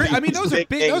 I mean, those are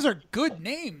big. Those are good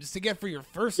names to get for your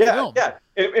first film. Yeah,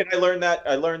 and I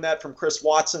learned that from Chris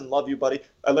Watson. Love you, buddy.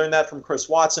 I learned that from Chris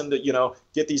Watson to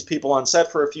get these people on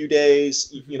set for a few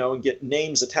days, and get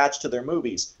names attached to their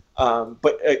movies.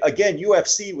 But again,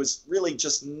 UFC was really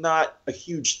just not a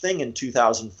huge thing in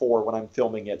 2004 when I'm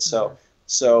filming it. So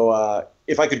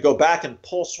if I could go back and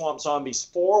pull Swamp Zombies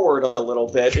forward a little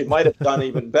bit, it might have done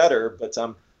even better. But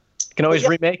you can always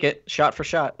remake it, shot for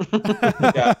shot.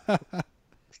 Yeah.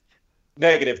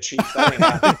 Negative, Chief. That ain't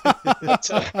happening.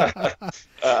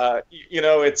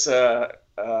 It's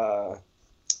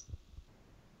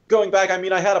going back. I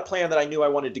mean, I had a plan that I knew I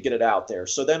wanted to get it out there.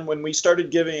 So then when we started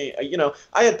giving,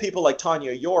 I had people like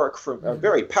Tanya York, from a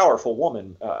very powerful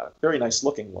woman, very nice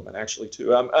looking woman actually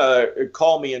too,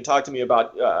 call me and talk to me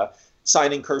about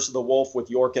signing Curse of the Wolf with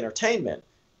York Entertainment.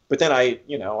 But then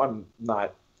I'm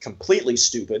not completely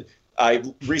stupid. I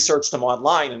researched them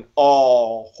online, and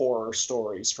all horror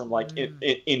stories from like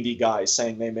indie guys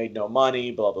saying they made no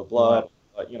money, blah, blah, blah,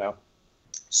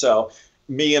 So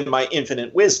me and my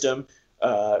infinite wisdom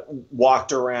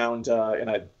walked around, and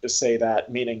I say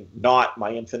that meaning not my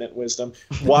infinite wisdom,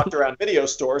 walked around video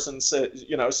stores and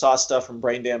saw stuff from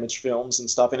Brain Damage Films and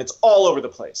stuff, and it's all over the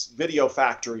place. Video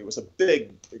Factory was a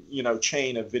big,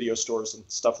 chain of video stores and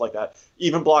stuff like that.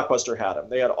 Even Blockbuster had them.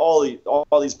 They had all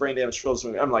these Brain Damage Films.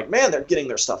 I'm like, man, they're getting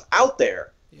their stuff out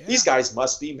there. Yeah. These guys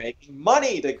must be making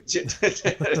money. They're in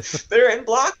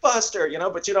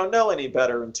Blockbuster, but you don't know any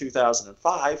better in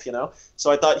 2005, So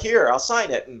I thought, here, I'll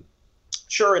sign it. And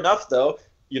sure enough, though,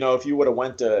 if you would have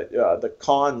went to the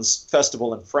Cannes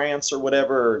Festival in France or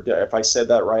whatever, or if I said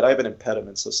that right, I have an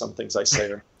impediment, so some things I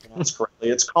say are pronounced correctly.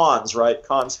 It's Cannes, right?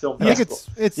 Cannes Film Festival.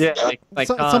 It's like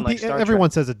Cannes, like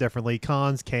everyone says it differently.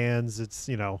 Cannes, it's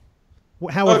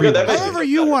however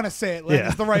you want to say it, Len,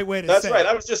 is the right way to say it. That's right.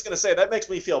 I was just going to say that makes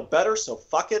me feel better, so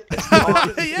fuck it.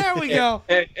 There we go.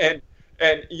 And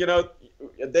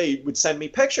they would send me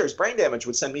pictures. Brain Damage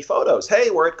would send me photos. Hey,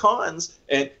 we're at Cannes,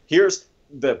 and here's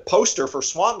the poster for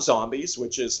Swamp Zombies,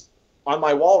 which is on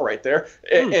my wall right there,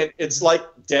 and it's like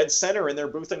dead center in their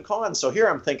booth in Cannes. So here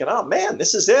I'm thinking, oh man,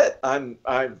 this is it.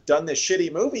 I've done this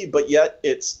shitty movie, but yet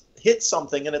it's hit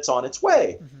something and it's on its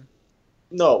way. Mm-hmm.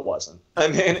 No, it wasn't. I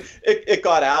mean, it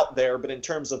got out there, but in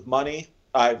terms of money,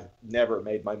 I've never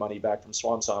made my money back from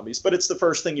Swamp Zombies. But it's the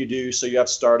first thing you do, so you have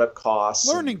startup costs.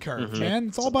 Learning curve, man.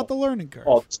 It's all about the learning curve.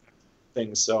 All these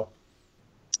things. So,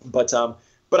 but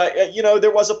I,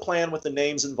 there was a plan with the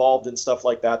names involved and stuff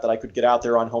like that I could get out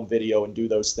there on home video and do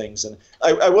those things. And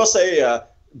I will say,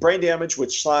 Brain Damage,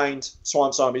 which signed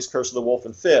Swamp Zombies, Curse of the Wolf,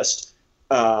 and Fist,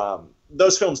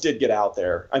 those films did get out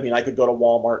there. I mean, I could go to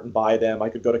Walmart and buy them. I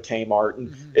could go to Kmart.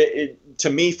 And to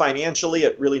me, financially,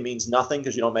 it really means nothing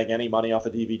because you don't make any money off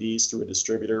of DVDs through a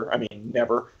distributor. I mean,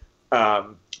 never.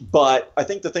 But I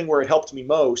think the thing where it helped me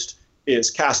most is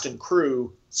cast and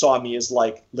crew saw me as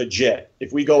like legit.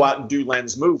 If we go out and do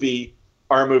Len's movie,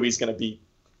 our movie's going to be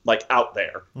like out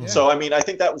there. Yeah. So, I mean, I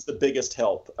think that was the biggest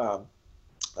help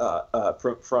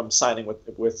from signing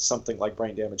with something like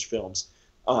Brain Damage Films.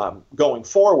 Going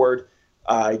forward,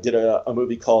 I did a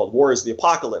movie called Warriors of the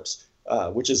Apocalypse,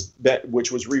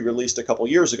 which was re-released a couple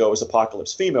years ago as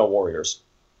Apocalypse Female Warriors.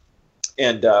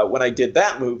 And when I did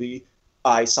that movie,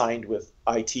 I signed with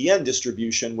ITN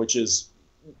Distribution, which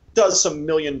does some $1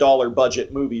 million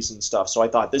budget movies and stuff. So I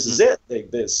thought, this is it.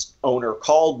 This owner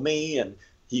called me and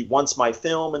he wants my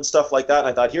film and stuff like that. And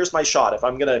I thought, here's my shot. If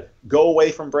I'm going to go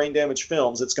away from Brain Damage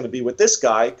Films, it's going to be with this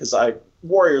guy because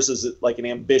Warriors is like an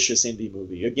ambitious indie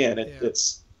movie. Again,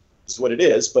 it's what it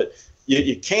is, but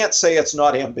you can't say it's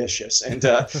not ambitious. And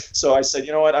so I said,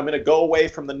 you know what, I'm going to go away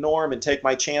from the norm and take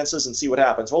my chances and see what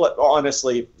happens. Well,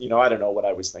 honestly, I don't know what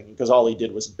I was thinking because all he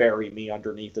did was bury me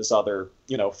underneath his other,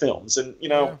 films. And,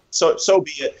 so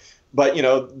be it. But,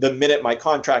 the minute my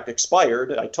contract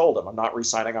expired, I told him I'm not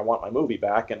re-signing. I want my movie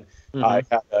back. And I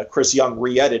had Chris Young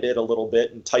re-edit it a little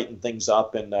bit and tighten things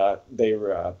up. And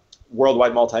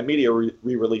Worldwide Multimedia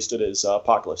re-released it as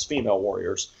Apocalypse Female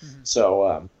Warriors.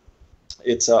 So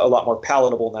it's a lot more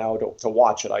palatable now to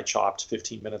watch it. I chopped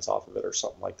 15 minutes off of it or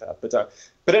something like that.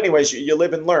 But anyways, you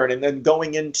live and learn. And then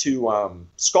going into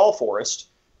Skull Forest,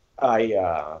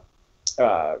 I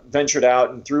ventured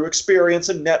out, and through experience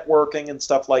and networking and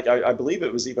stuff, like I believe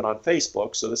it was even on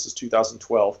Facebook. So this is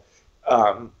 2012.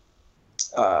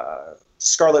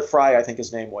 Scarlet Fry, I think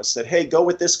his name was, said, "Hey, go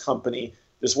with this company,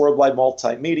 this Worldwide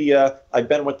Multimedia. I've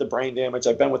been with the Brain Damage.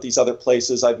 I've been with these other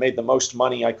places. I've made the most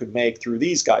money I could make through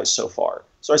these guys so far."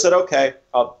 So I said, "Okay,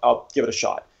 I'll give it a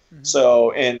shot."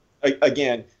 So, and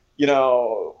again, you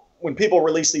know, when people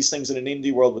release these things in an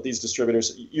indie world with these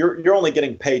distributors, you're only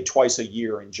getting paid twice a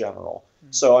year in general.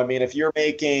 So, I mean, if you're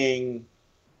making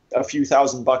a few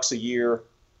 $1,000s a year,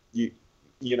 you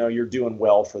know, you're doing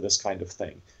well for this kind of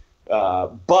thing.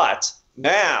 But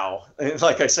now,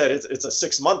 like I said, it's a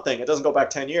 6-month thing. It doesn't go back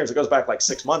 10 years. It goes back like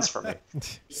 6 months for me.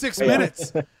 6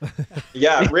 minutes.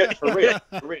 Yeah, for real.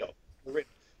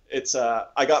 It's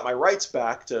I got my rights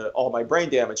back to all my Brain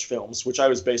Damage films, which I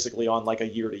was basically on like a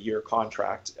year-to-year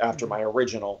contract after my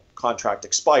original contract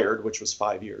expired, which was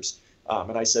 5 years.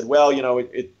 And I said, well, you know,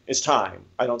 it's time.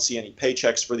 I don't see any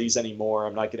paychecks for these anymore.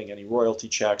 I'm not getting any royalty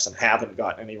checks, and haven't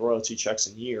gotten any royalty checks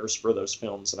in years for those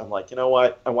films. And I'm like, you know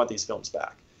what? I want these films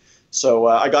back. So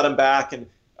I got them back and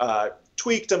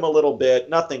tweaked them a little bit,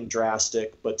 nothing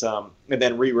drastic, but and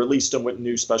then re-released them with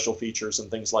new special features and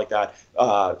things like that.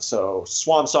 So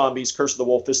Swamp Zombies, Curse of the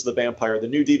Wolf, Fist of the Vampire, the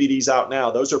new DVDs out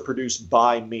now, those are produced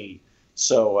by me.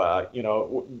 So, you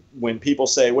know, when people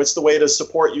say, what's the way to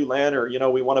support you, Len? Or, you know,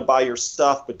 we want to buy your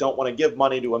stuff but don't want to give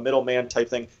money to a middleman type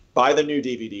thing, buy the new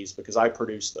DVDs because I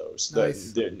produce those.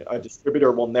 Nice. A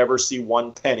distributor will never see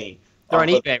 1 penny. They're on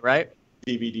eBay, right?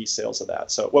 DVD sales of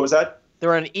that. So what was that?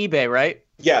 They're on eBay, right?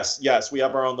 Yes. We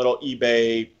have our own little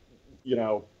eBay, you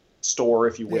know, store,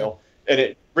 if you will. Yeah. And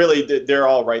it really, they're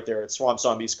all right there. It's Swamp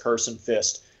Zombies, Curse, and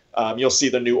Fist. You'll see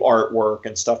the new artwork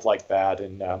and stuff like that.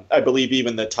 And I believe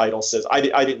even the title says, I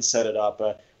didn't set it up.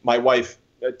 My wife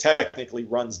technically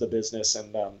runs the business,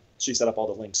 and she set up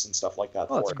all the links and stuff like that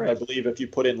for it. Great. I believe if you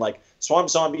put in like Swamp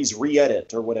Zombies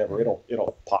re-edit or whatever,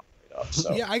 it'll pop right up.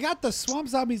 So. Yeah, I got the Swamp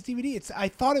Zombies DVD. I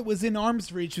thought it was in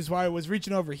arm's reach, is why I was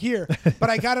reaching over here, but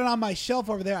I got it on my shelf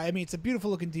over there. I mean, it's a beautiful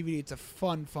looking DVD. It's a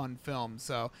fun film.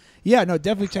 So yeah, no,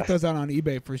 definitely check those out on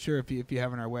eBay for sure if you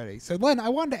haven't already. So Len, I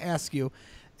wanted to ask you.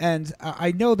 And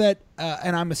I know that,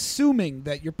 and I'm assuming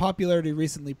that your popularity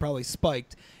recently probably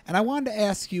spiked. And I wanted to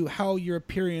ask you how your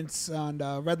appearance on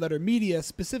Red Letter Media,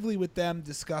 specifically with them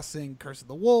discussing Curse of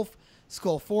the Wolf,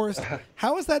 Skull Forest,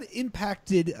 how has that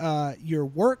impacted your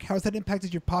work? How has that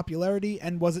impacted your popularity?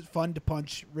 And was it fun to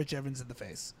punch Rich Evans in the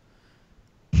face?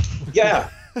 Yeah.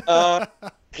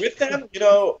 With them, you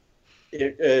know,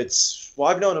 well,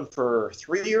 I've known him for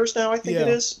 3 years now, I think it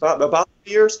is, about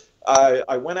 3 years.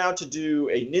 I went out to do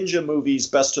a Ninja Movies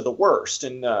Best of the Worst,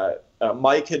 and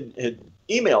Mike had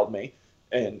emailed me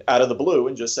and out of the blue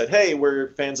and just said, "Hey, we're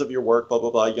fans of your work, blah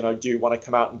blah blah. You know, do you want to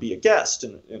come out and be a guest?"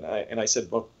 And I said,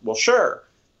 "Well, sure."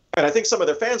 And I think some of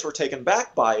their fans were taken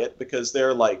back by it because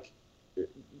they're like,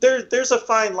 there's a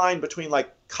fine line between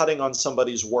like cutting on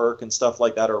somebody's work and stuff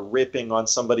like that, or ripping on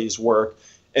somebody's work,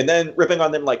 and then ripping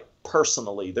on them like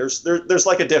personally. There's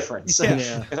like a difference.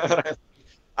 Yeah.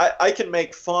 I can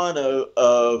make fun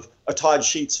of a Todd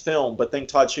Sheets film, but think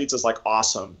Todd Sheets is like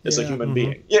awesome as a human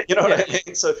being. Yeah, you know what I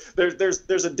mean? So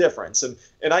there's a difference, and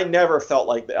I never felt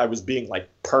like I was being like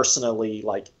personally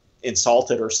like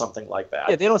insulted or something like that.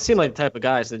 Yeah, they don't seem like the type of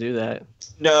guys to do that.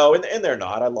 No, and they're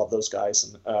not. I love those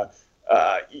guys, and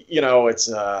you know,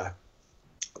 it's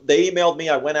they emailed me.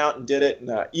 I went out and did it,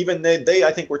 and even they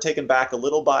I think were taken back a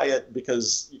little by it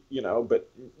because, you know, but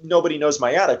nobody knows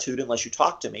my attitude unless you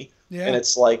talk to me. Yeah. And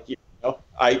it's like, you know,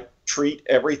 I treat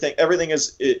everything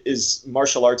is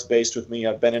martial arts based with me.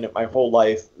 I've been in it my whole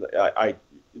life.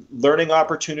 Learning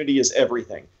opportunity is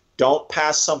everything. Don't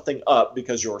pass something up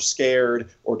because you're scared,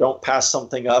 or don't pass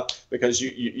something up because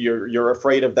you're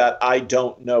afraid of that I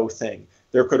don't know thing.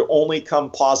 There could only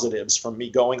come positives from me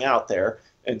going out there,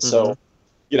 and so.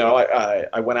 You know,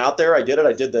 I went out there, I did it.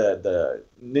 I did the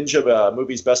Ninja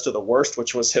Movies Best of the Worst,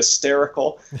 which was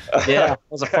hysterical. Yeah, it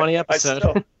was a funny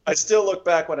episode. I still look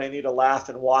back when I need to laugh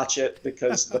and watch it,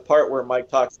 because the part where Mike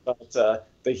talks about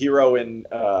the hero in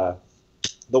the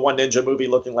one Ninja movie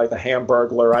looking like the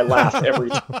Hamburglar, I laugh every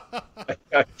time.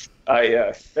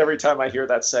 Every time I hear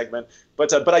that segment.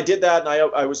 But I did that,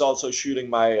 and I was also shooting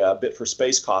my Bit for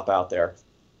Space Cop out there.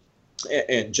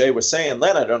 And Jay was saying,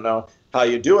 Len, I don't know how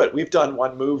you do it. We've done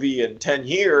one movie in 10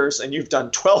 years, and you've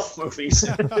done 12 movies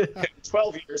in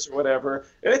 12 years or whatever,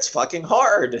 and it's fucking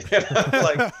hard.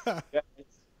 Like, yeah,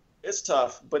 it's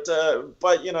tough. But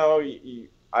you know,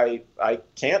 I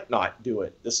can't not do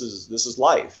it. This is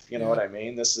life. You know what I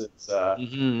mean? This is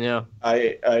yeah.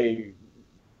 I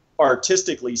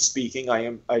artistically speaking,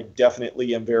 I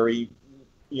definitely am very,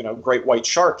 you know, great white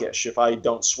sharkish. If I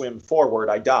don't swim forward,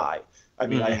 I die. I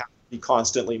mean, I have to be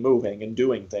constantly moving and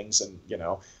doing things, and you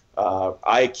know,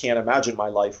 I can't imagine my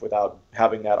life without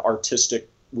having that artistic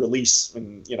release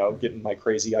and, you know, getting my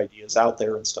crazy ideas out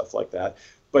there and stuff like that.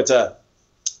 But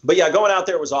yeah, going out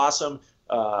there was awesome.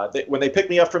 When they picked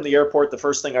me up from the airport, the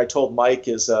first thing I told Mike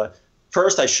is,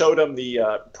 first I showed him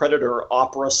the Predator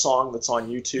opera song that's on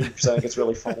YouTube, because I think it's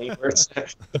really funny. Where it's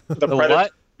the Predator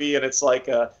what? movie, and it's like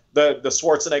the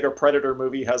Schwarzenegger Predator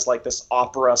movie has like this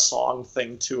opera song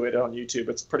thing to it on YouTube.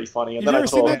 It's pretty funny. And You then never I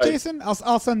seen told that, Jason?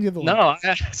 I'll send you the link. No,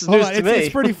 it's Hold news on, to me.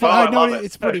 it's pretty fun. Oh, I I know love it.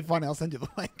 it's pretty funny. I'll send you the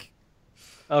link.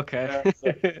 Okay.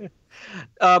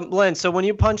 Yeah, Len, so when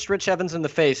you punched Rich Evans in the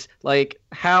face, like,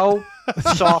 how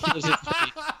soft is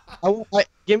it?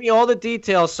 Give me all the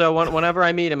details so whenever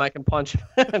I meet him, I can punch him.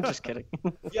 I'm just kidding.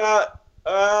 Yeah.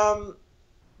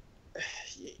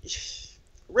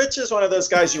 Rich is one of those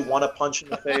guys you want to punch in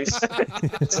the face.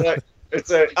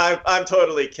 I'm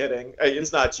totally kidding.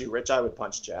 It's not you, Rich. I would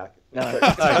punch Jack. No.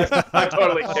 I'm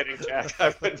totally kidding, Jack.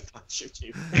 I wouldn't punch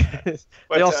you.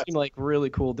 But, They all seem like really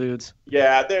cool dudes.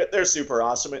 yeah, they're super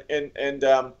awesome, and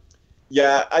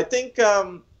yeah, I think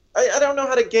I don't know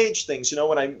how to gauge things. You know,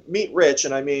 when I meet Rich,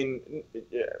 and I mean,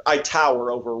 I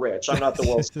tower over Rich. I'm not the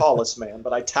world's tallest man,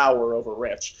 but I tower over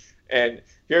Rich. And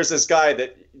here's this guy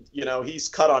that, you know, he's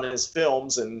cut on his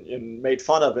films and made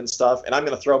fun of and stuff, and I'm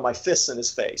going to throw my fists in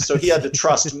his face. So he had to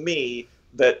trust me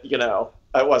that, you know,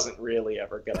 I wasn't really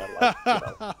ever going to,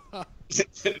 like, you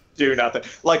know, do nothing.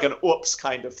 Like an oops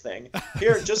kind of thing.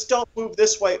 Here, just don't move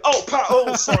this way.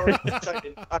 Oh, sorry.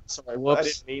 I'm sorry. Whoops. I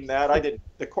didn't mean that.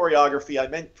 The choreography, I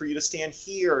meant for you to stand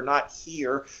here, not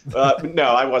here. No,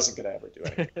 I wasn't going to ever do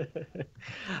it.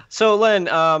 So, Len,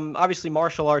 obviously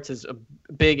martial arts has a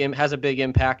big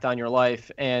impact on your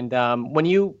life. And when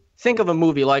you think of a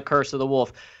movie like Curse of the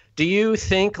Wolf, do you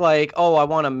think like, oh, I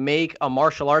want to make a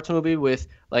martial arts movie with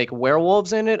like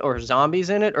werewolves in it or zombies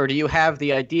in it? Or do you have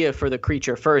the idea for the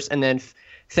creature first and then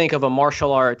think of a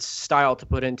martial arts style to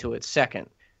put into it second?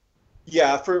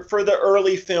 Yeah, for the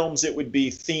early films, it would be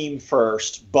theme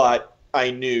first, but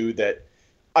I knew that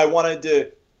I wanted to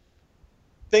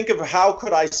think of how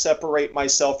could I separate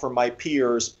myself from my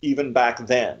peers even back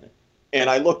then. And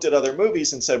I looked at other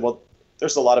movies and said, well,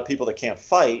 there's a lot of people that can't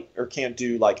fight or can't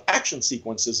do like action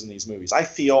sequences in these movies. I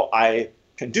feel I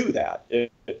can do that,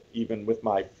 even with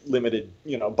my limited,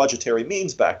 you know, budgetary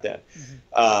means back then.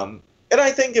 Mm-hmm. And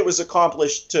I think it was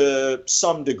accomplished to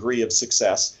some degree of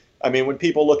success. I mean, when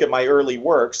people look at my early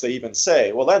works, they even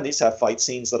say, well, then these have fight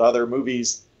scenes that other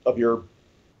movies of your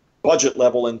budget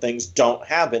level and things don't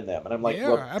have in them. And I'm like, Yeah,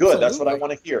 well, absolutely. good. That's what I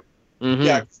want to hear. Mm-hmm.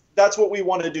 Yeah, that's what we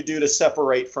wanted to do to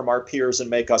separate from our peers and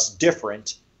make us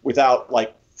different without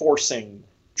like forcing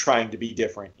trying to be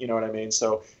different. You know what I mean?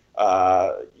 So,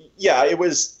 yeah, it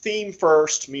was theme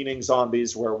first, meaning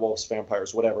zombies, werewolves,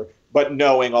 vampires, whatever, but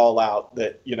knowing all out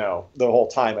that, you know, the whole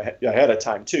time ahead of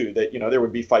time too, that, you know, there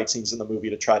would be fight scenes in the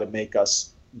movie to try to make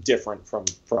us different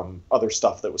from other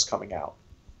stuff that was coming out.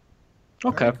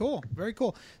 Okay. Very cool. Very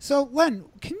cool. So, Len,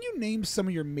 can you name some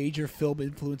of your major film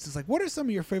influences? Like, what are some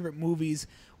of your favorite movies?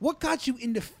 What got you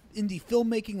into indie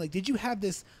filmmaking? Like, did you have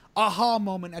this aha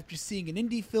moment after seeing an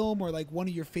indie film or like one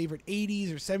of your favorite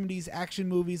 80s or 70s action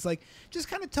movies? Like, just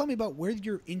kind of tell me about where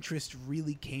your interest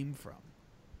really came from.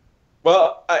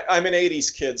 Well, I'm an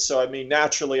 80s kid, so I mean,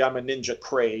 naturally, I'm a ninja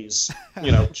craze,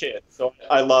 you know, kid. So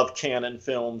I love canon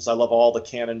films. I love all the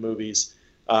canon movies.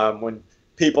 When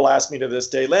people ask me to this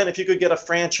day, Len, if you could get a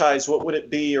franchise, what would it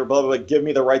be? Or blah, blah, blah, give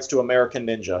me the rights to American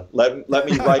Ninja. Let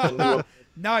me write a new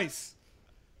Nice.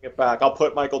 it back. I'll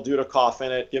put Michael Dudikoff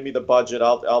in it. Give me the budget.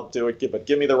 I'll do it. But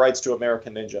give me the rights to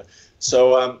American Ninja.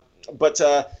 So,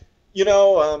 you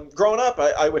know, growing up,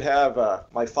 I would have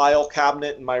my file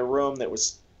cabinet in my room that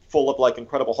was full of like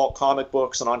Incredible Hulk comic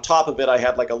books, and on top of it, I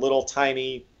had like a little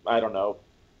tiny, I don't know,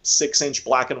 6-inch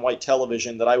black and white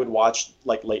television that I would watch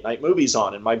like late night movies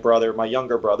on. And my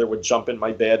younger brother, would jump in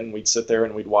my bed and we'd sit there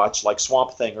and we'd watch like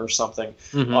Swamp Thing or something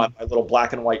on my little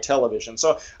black and white television.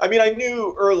 So, I mean, I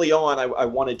knew early on I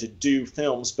wanted to do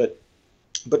films, but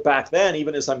back then,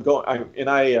 even as I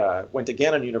went to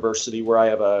Gannon University where I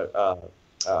have a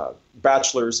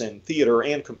bachelor's in theater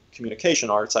and communication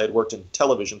arts. I had worked in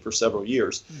television for several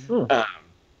years.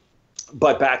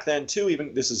 But back then too,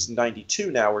 even this is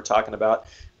 92 now we're talking about,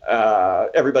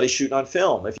 everybody's shooting on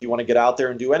film. If you want to get out there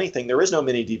and do anything, there is no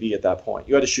mini DV at that point.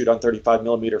 You had to shoot on 35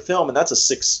 millimeter film, and that's a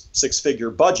six figure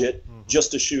budget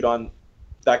just to shoot on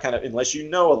that kind of, unless you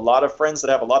know a lot of friends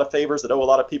that have a lot of favors that owe a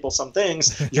lot of people some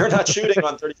things, you're not shooting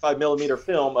on 35 millimeter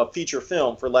film, a feature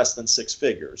film, for less than six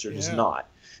figures. You're just not.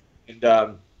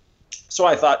 And so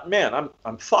I thought, man,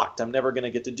 I'm fucked. I'm never going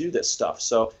to get to do this stuff.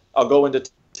 So I'll go into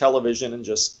television and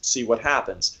just see what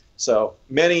happens. So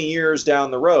many years down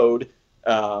the road,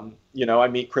 you know, I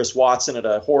meet Chris Watson at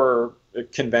a horror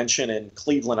convention in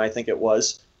Cleveland, I think it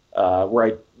was, where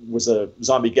I was a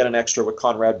Zombiegeddon extra with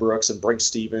Conrad Brooks and Brink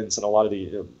Stevens and a lot of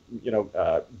the, you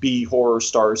know, B horror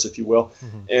stars, if you will.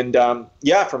 And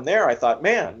yeah, from there I thought,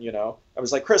 man, you know, I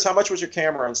was like, Chris, how much was your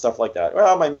camera and stuff like that?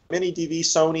 Well, my mini DV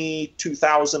Sony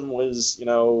 2000 was, you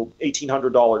know,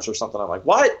 $1,800 or something. I'm like,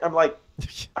 what? I'm like,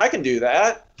 I can do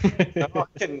that. You know,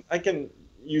 I can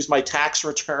use my tax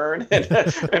return and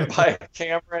buy a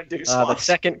camera and do the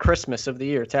second Christmas of the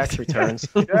year, tax returns.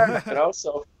 Yeah, you know,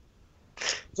 so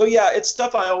yeah, it's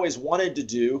stuff I always wanted to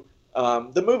do.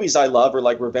 The movies I love are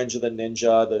like Revenge of the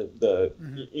Ninja, the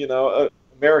you know,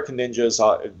 American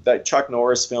Ninjas, that Chuck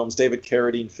Norris films, David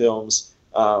Carradine films.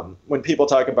 When people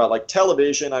talk about like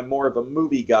television, I'm more of a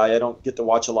movie guy. I don't get to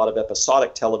watch a lot of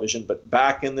episodic television, but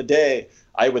back in the day,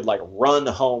 I would like run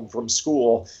home from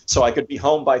school so I could be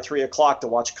home by 3 o'clock to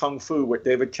watch Kung Fu with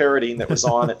David Carradine that was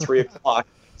on at 3 o'clock.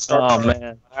 Start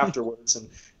afterwards,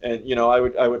 and you know,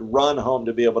 I would run home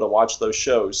to be able to watch those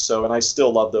shows. So, and I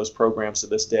still love those programs to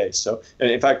this day. So, and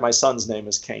in fact, my son's name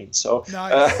is Kane. So,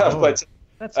 nice. But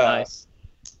that's nice.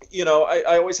 You know,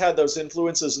 I always had those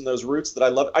influences and those roots that I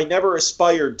love. I never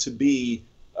aspired to be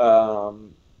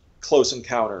Close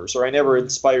Encounters, or I never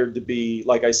aspired to be,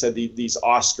 like I said, these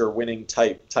Oscar-winning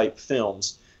type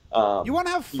films. You want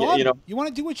to have fun. You know, you want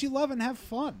to do what you love and have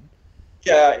fun.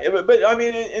 Yeah, but I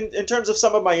mean, in terms of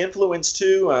some of my influence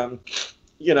too,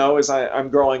 you know, as I'm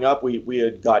growing up, we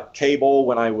had got cable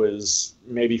when I was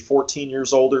maybe 14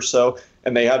 years old or so,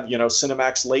 and they had, you know,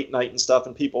 Cinemax late night and stuff,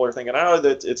 and people are thinking, oh,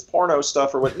 that it's porno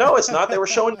stuff or what? No, it's not. They were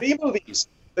showing B movies.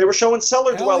 They were showing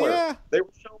Cellar Dweller. Yeah. They were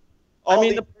showing.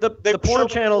 The porn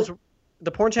channels. The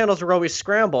porn channels were always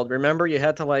scrambled. Remember, you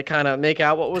had to like kind of make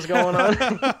out what was going on.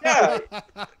 Yeah,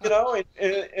 you know,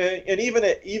 and even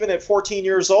at 14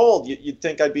 years old, you'd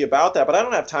think I'd be about that, but I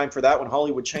don't have time for that when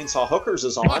Hollywood Chainsaw Hookers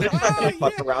is on. I'm not going to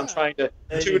fuck around trying to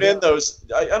tune in those.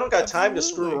 I don't got time to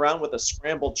screw around with a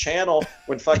scrambled channel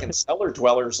when fucking Cellar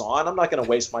Dweller's on. I'm not going to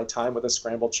waste my time with a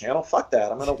scrambled channel. Fuck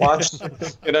that. I'm going to watch,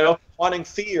 you know, Haunting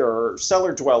Fear or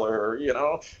Cellar Dweller or, you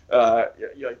know,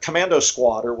 Commando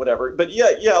Squad or whatever. But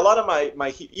yeah, a lot of my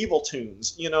evil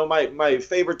tunes, you know, my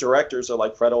favorite directors are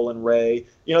like Fred Olen Ray.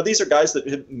 You know, these are guys that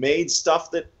have made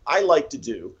stuff that I like to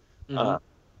do.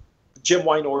 Jim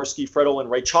Wynorski, Fred Olen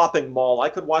Ray, Chopping Mall. I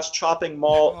could watch Chopping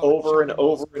Mall over and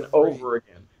over and over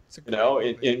again. You know,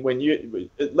 and when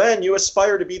Len, you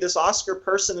aspire to be this Oscar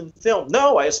person in film.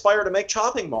 No, I aspire to make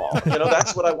Chopping Mall. You know,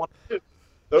 that's what I want to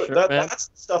do. That's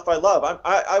the stuff I love.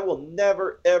 I will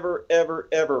never, ever, ever,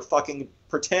 ever fucking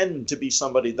pretend to be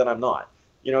somebody that I'm not.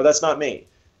 You know, that's not me.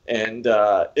 And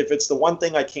if it's the one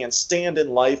thing I can't stand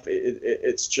in life,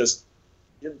 it's just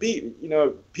you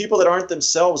know, people that aren't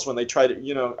themselves when they try to,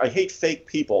 you know, I hate fake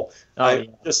people. I'm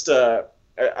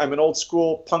an old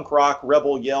school punk rock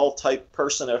rebel yell type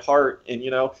person at heart, and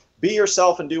you know, be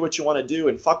yourself and do what you want to do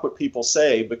and fuck what people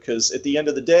say, because at the end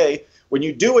of the day, when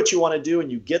you do what you want to do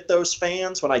and you get those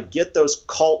fans, when I get those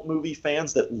cult movie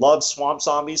fans that love Swamp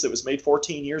Zombies that was made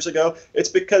 14 years ago, it's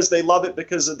because they love it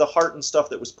because of the heart and stuff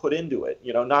that was put into it,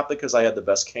 you know, not because I had the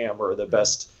best camera or the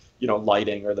best, you know,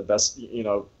 lighting or the best, you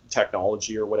know,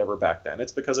 technology or whatever back then.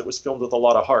 It's because it was filmed with a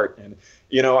lot of heart. And,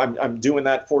 you know, I'm doing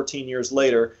that 14 years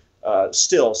later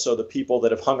still. So the people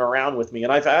that have hung around with me,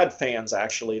 and I've had fans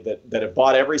actually that have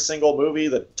bought every single movie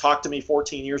that talked to me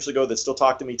 14 years ago that still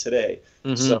talk to me today.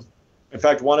 So, in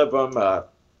fact, one of them,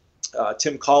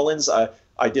 Tim Collins,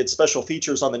 I did special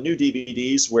features on the new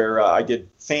DVDs where I did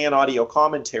fan audio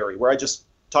commentary, where I just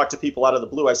talked to people out of the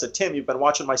blue. I said, Tim, you've been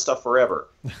watching my stuff forever.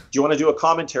 Do you want to do a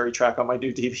commentary track on my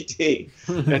new DVD?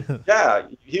 And yeah,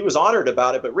 he was honored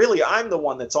about it, but really I'm the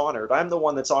one that's honored. I'm the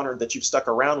one that's honored that you've stuck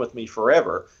around with me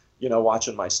forever, you know,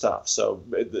 watching my stuff. So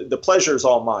the pleasure is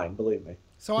all mine, believe me.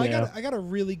 So I got a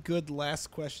really good last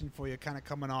question for you, kind of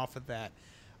coming off of that.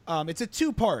 It's a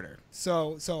two-parter,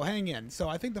 so hang in. So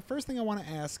I think the first thing I want to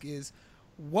ask is,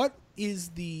 what is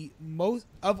the most,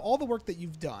 of all the work that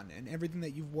you've done and everything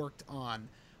that you've worked on,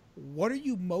 what are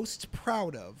you most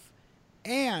proud of,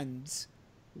 and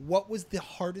what was the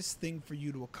hardest thing for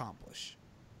you to accomplish?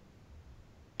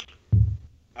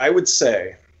 I would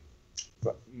say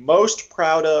most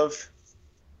proud of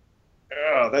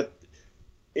that.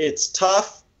 It's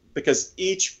tough because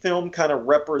each film kind of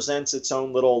represents its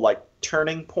own little like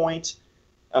turning point.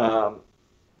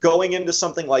 Going into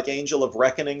something like Angel of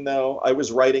Reckoning, though, I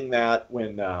was writing that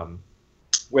when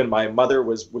my mother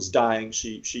was dying.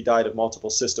 She died of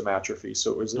multiple system atrophy,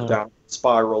 so it was a down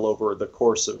spiral over the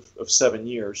course of 7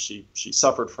 years. She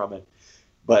suffered from it.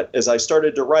 But as I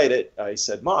started to write it, I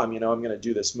said, Mom, I'm going to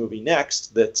do this movie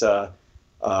next that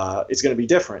it's going to be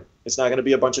different. It's not going to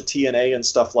be a bunch of TNA and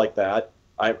stuff like that.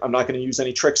 I'm not going to use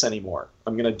any tricks anymore.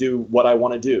 I'm going to do what I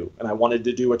want to do. And I wanted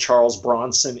to do a Charles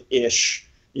Bronson-ish,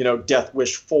 Death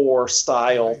Wish 4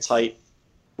 style type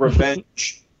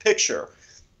revenge picture.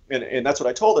 And that's what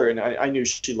I told her. And I knew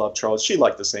she loved Charles. She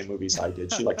liked the same movies I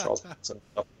did. She liked Charles Bronson and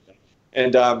stuff like that.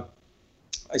 And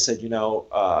I said,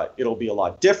 it'll be a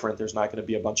lot different. There's not going to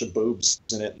be a bunch of boobs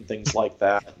in it and things like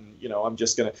that. And, I'm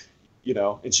just going to,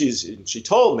 and she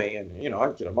told me, and,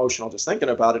 I get emotional just thinking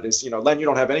about it, is, Len, you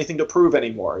don't have anything to prove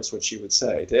anymore, is what she would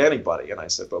say to anybody. And I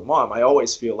said, but Mom, I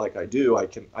always feel like I do. I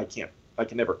can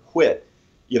never quit,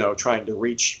 trying to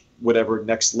reach whatever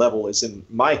next level is in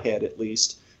my head, at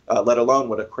least, let alone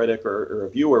what a critic or a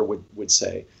viewer would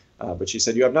say. But she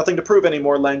said, you have nothing to prove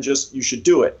anymore, Len, you should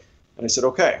do it. And I said,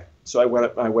 okay. So I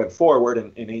went forward,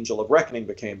 and Angel of Reckoning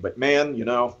became, but man,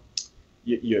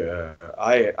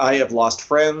 I have lost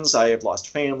friends, I have lost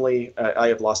family, I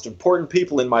have lost important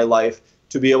people in my life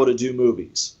to be able to do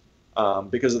movies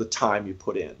because of the time you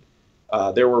put in.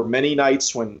 There were many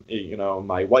nights when,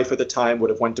 my wife at the time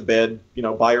would have went to bed,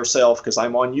 by herself because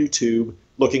I'm on YouTube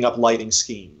looking up lighting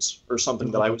schemes or something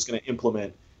that I was going to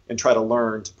implement and try to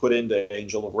learn to put into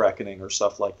Angel of Reckoning or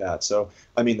stuff like that. So,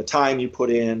 the time you put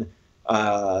in,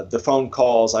 the phone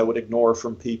calls I would ignore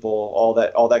from people, all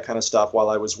that kind of stuff while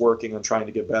I was working on trying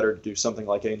to get better to do something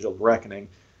like Angel of Reckoning.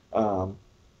 And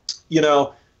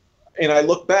I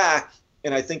look back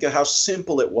and I think of how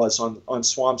simple it was on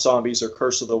Swamp Zombies or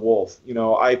Curse of the Wolf.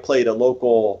 I played a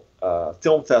local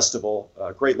film festival,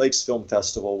 Great Lakes Film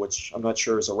Festival, which I'm not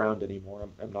sure is around anymore.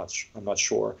 I'm not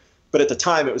sure. But at the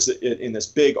time, it was in this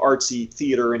big artsy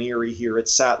theater in Erie here. It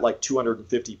sat like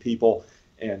 250 people,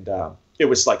 and it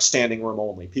was like standing room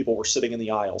only. People were sitting in the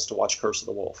aisles to watch Curse of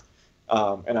the Wolf.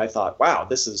 And I thought, wow,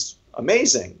 this is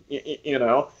amazing,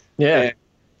 Yeah. And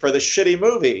for this shitty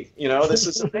movie, this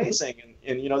is amazing.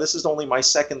 And this is only my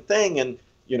second thing. And,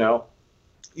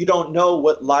 you don't know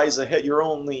what lies ahead. You're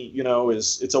only,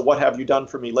 it's a what have you done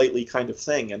for me lately kind of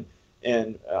thing.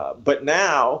 But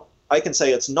now I can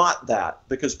say it's not that,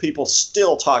 because people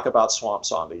still talk about Swamp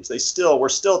Zombies. We're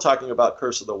still talking about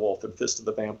Curse of the Wolf and Fist of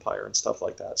the Vampire and stuff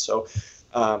like that. So,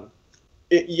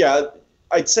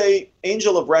 I'd say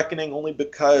Angel of Reckoning only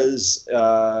because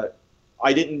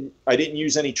I didn't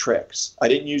use any tricks. I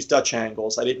didn't use Dutch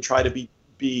angles. I didn't try to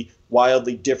be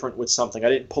wildly different with something. I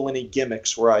didn't pull any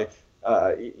gimmicks where I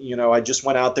just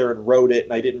went out there and wrote it,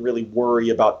 and I didn't really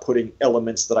worry about putting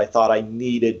elements that I thought I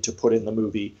needed to put in the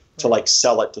movie to like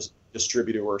sell it to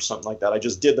distributor or something like that. I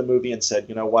just did the movie and said,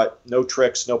 you know what, no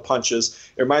tricks, no punches.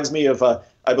 It reminds me of I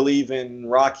believe in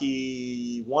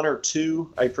Rocky 1 or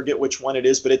 2, I forget which one it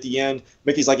is, but at the end,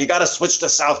 Mickey's like, you got to switch to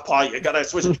southpaw. You got to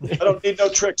switch. I don't need no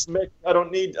tricks, Mick. I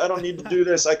don't need to do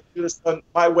this. I can do this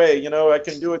my way. I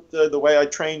can do it the way I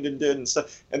trained and did and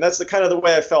stuff. And that's the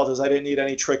way I felt, is I didn't need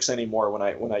any tricks anymore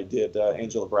when I did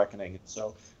Angel of Reckoning. And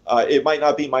so it might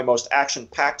not be my most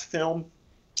action-packed film,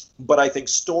 but I think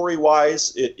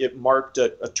story-wise, it marked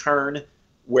a turn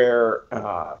where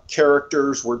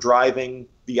characters were driving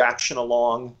the action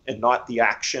along and not the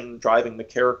action driving the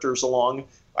characters along.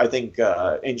 I think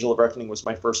Angel of Reckoning was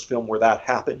my first film where that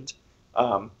happened.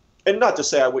 And not to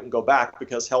say I wouldn't go back,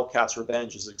 because Hellcat's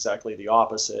Revenge is exactly the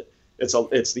opposite.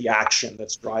 It's the action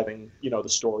that's driving, the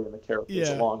story and the characters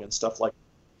along and stuff like that.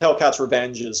 Hellcat's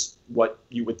Revenge is what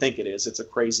you would think it is. It's a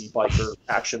crazy biker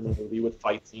action movie with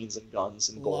fight scenes and guns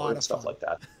and gore and stuff like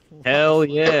that. Hell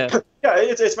yeah. Yeah,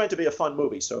 it's meant to be a fun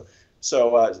movie. So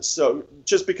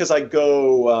just because I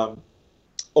go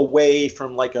away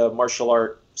from like a martial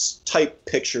arts type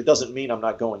picture doesn't mean I'm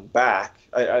not going back.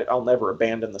 I'll never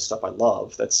abandon the stuff I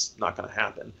love. That's not going to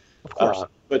happen. Of course.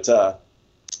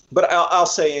 But I'll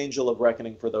say Angel of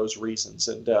Reckoning for those reasons.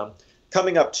 And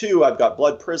coming up too, I've got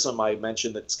Blood Prism I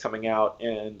mentioned that's coming out,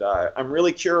 and I'm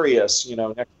really curious,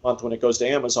 next month when it goes to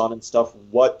Amazon and stuff,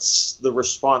 what's the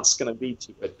response going to be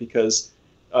to it, because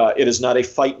it is not a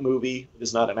fight movie, it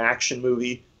is not an action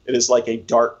movie, it is like a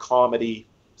dark comedy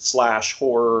 /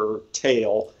 horror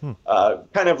tale,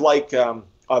 kind of like,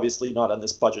 obviously not on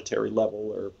this budgetary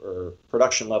level or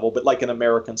production level, but like an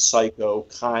American Psycho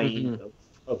kind of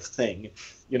of thing.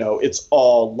 It's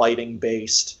all lighting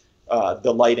based.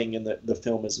 The lighting in the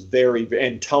film is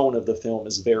and tone of the film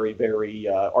is very, very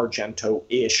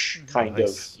Argento-ish kind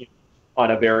Nice. of,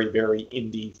 on a very, very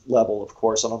indie level, of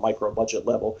course, on a micro budget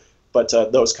level, but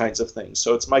those kinds of things.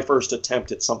 So it's my first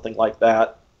attempt at something like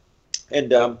that. And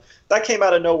that came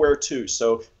out of nowhere too.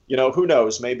 So, who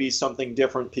knows, maybe something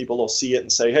different. People will see it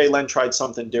and say, hey, Len tried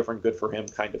something different, good for him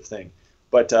kind of thing.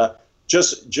 But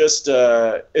just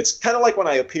it's kind of like when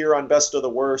I appear on Best of the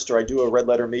Worst, or I do a Red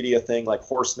Letter Media thing like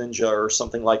Horse Ninja or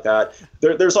something like that.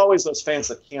 There's always those fans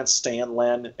that can't stand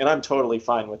Len, and I'm totally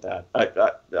fine with that.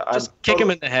 Just kick him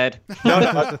in the head.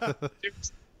 No,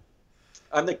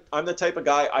 I'm the type of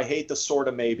guy, I hate the sort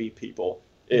of maybe people.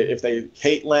 If they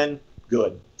hate Len,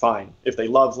 good, fine. If they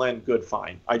love Len, good,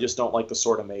 fine. I just don't like the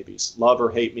sort of maybes. Love or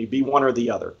hate me, be one or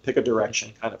the other. Pick a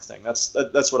direction, kind of thing. That's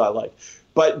what I like.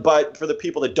 But for the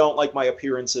people that don't like my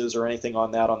appearances or anything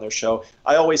on their show,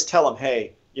 I always tell them,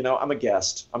 hey, I'm a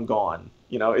guest. I'm gone.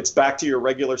 It's back to your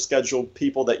regular scheduled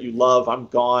people that you love. I'm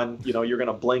gone. You're going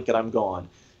to blink and I'm gone.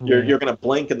 You're going to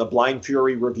blink and the Blind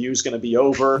Fury review is going to be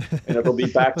over, and it'll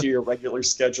be back to your regular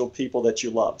scheduled people that you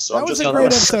love. So that I'm was just a great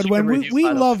episode. When we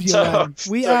love you, So- Len.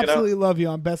 We so, absolutely love you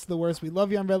on Best of the Worst. We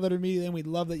love you on Red Letter Media, and we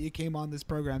love that you came on this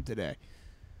program today.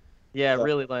 Yeah,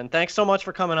 really, Len. Thanks so much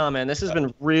for coming on, man. This has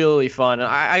been really fun. And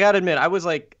I got to admit, I was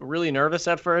like really nervous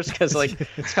at first because like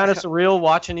it's kind of surreal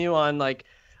watching you on like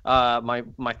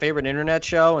my favorite internet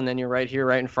show, and then you're right here,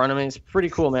 right in front of me. It's pretty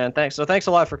cool, man. Thanks. So thanks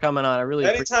a lot for coming on. I really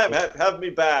anytime appreciate it. have me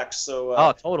back. So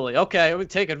Oh, totally. Okay, we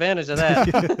take advantage of that.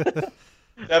 definitely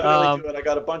do it. I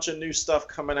got a bunch of new stuff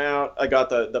coming out. I got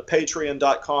the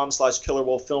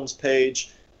patreon.com/KillerWolfFilms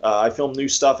page. I film new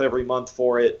stuff every month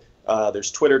for it.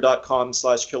 There's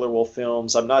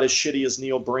twitter.com/KillerWolfFilms. I'm not as shitty as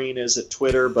Neil Breen is at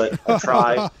Twitter, but I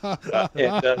try. So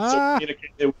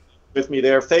communicate with me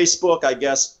there. Facebook, I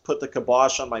guess, put the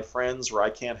kibosh on my friends where I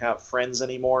can't have friends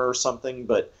anymore or something.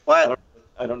 But What?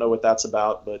 I don't know what that's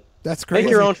about. But That's great.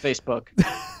 Make your own Facebook.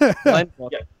 Len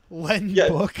Book. Yeah. Len yeah,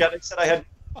 book. they said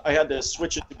I had to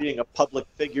switch it to being a public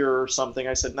figure or something.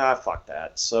 I said, nah, fuck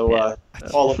that. So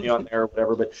follow me on there or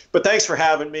whatever. But thanks for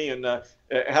having me, and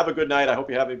have a good night. I hope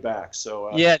you have me back.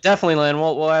 So Yeah, definitely, Len.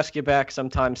 We'll ask you back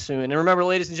sometime soon. And remember,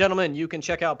 ladies and gentlemen, you can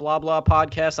check out Blah Blah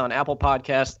Podcast on Apple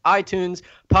Podcasts, iTunes,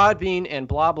 Podbean, and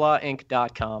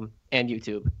BlahBlahInc.com and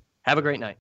YouTube. Have a great night.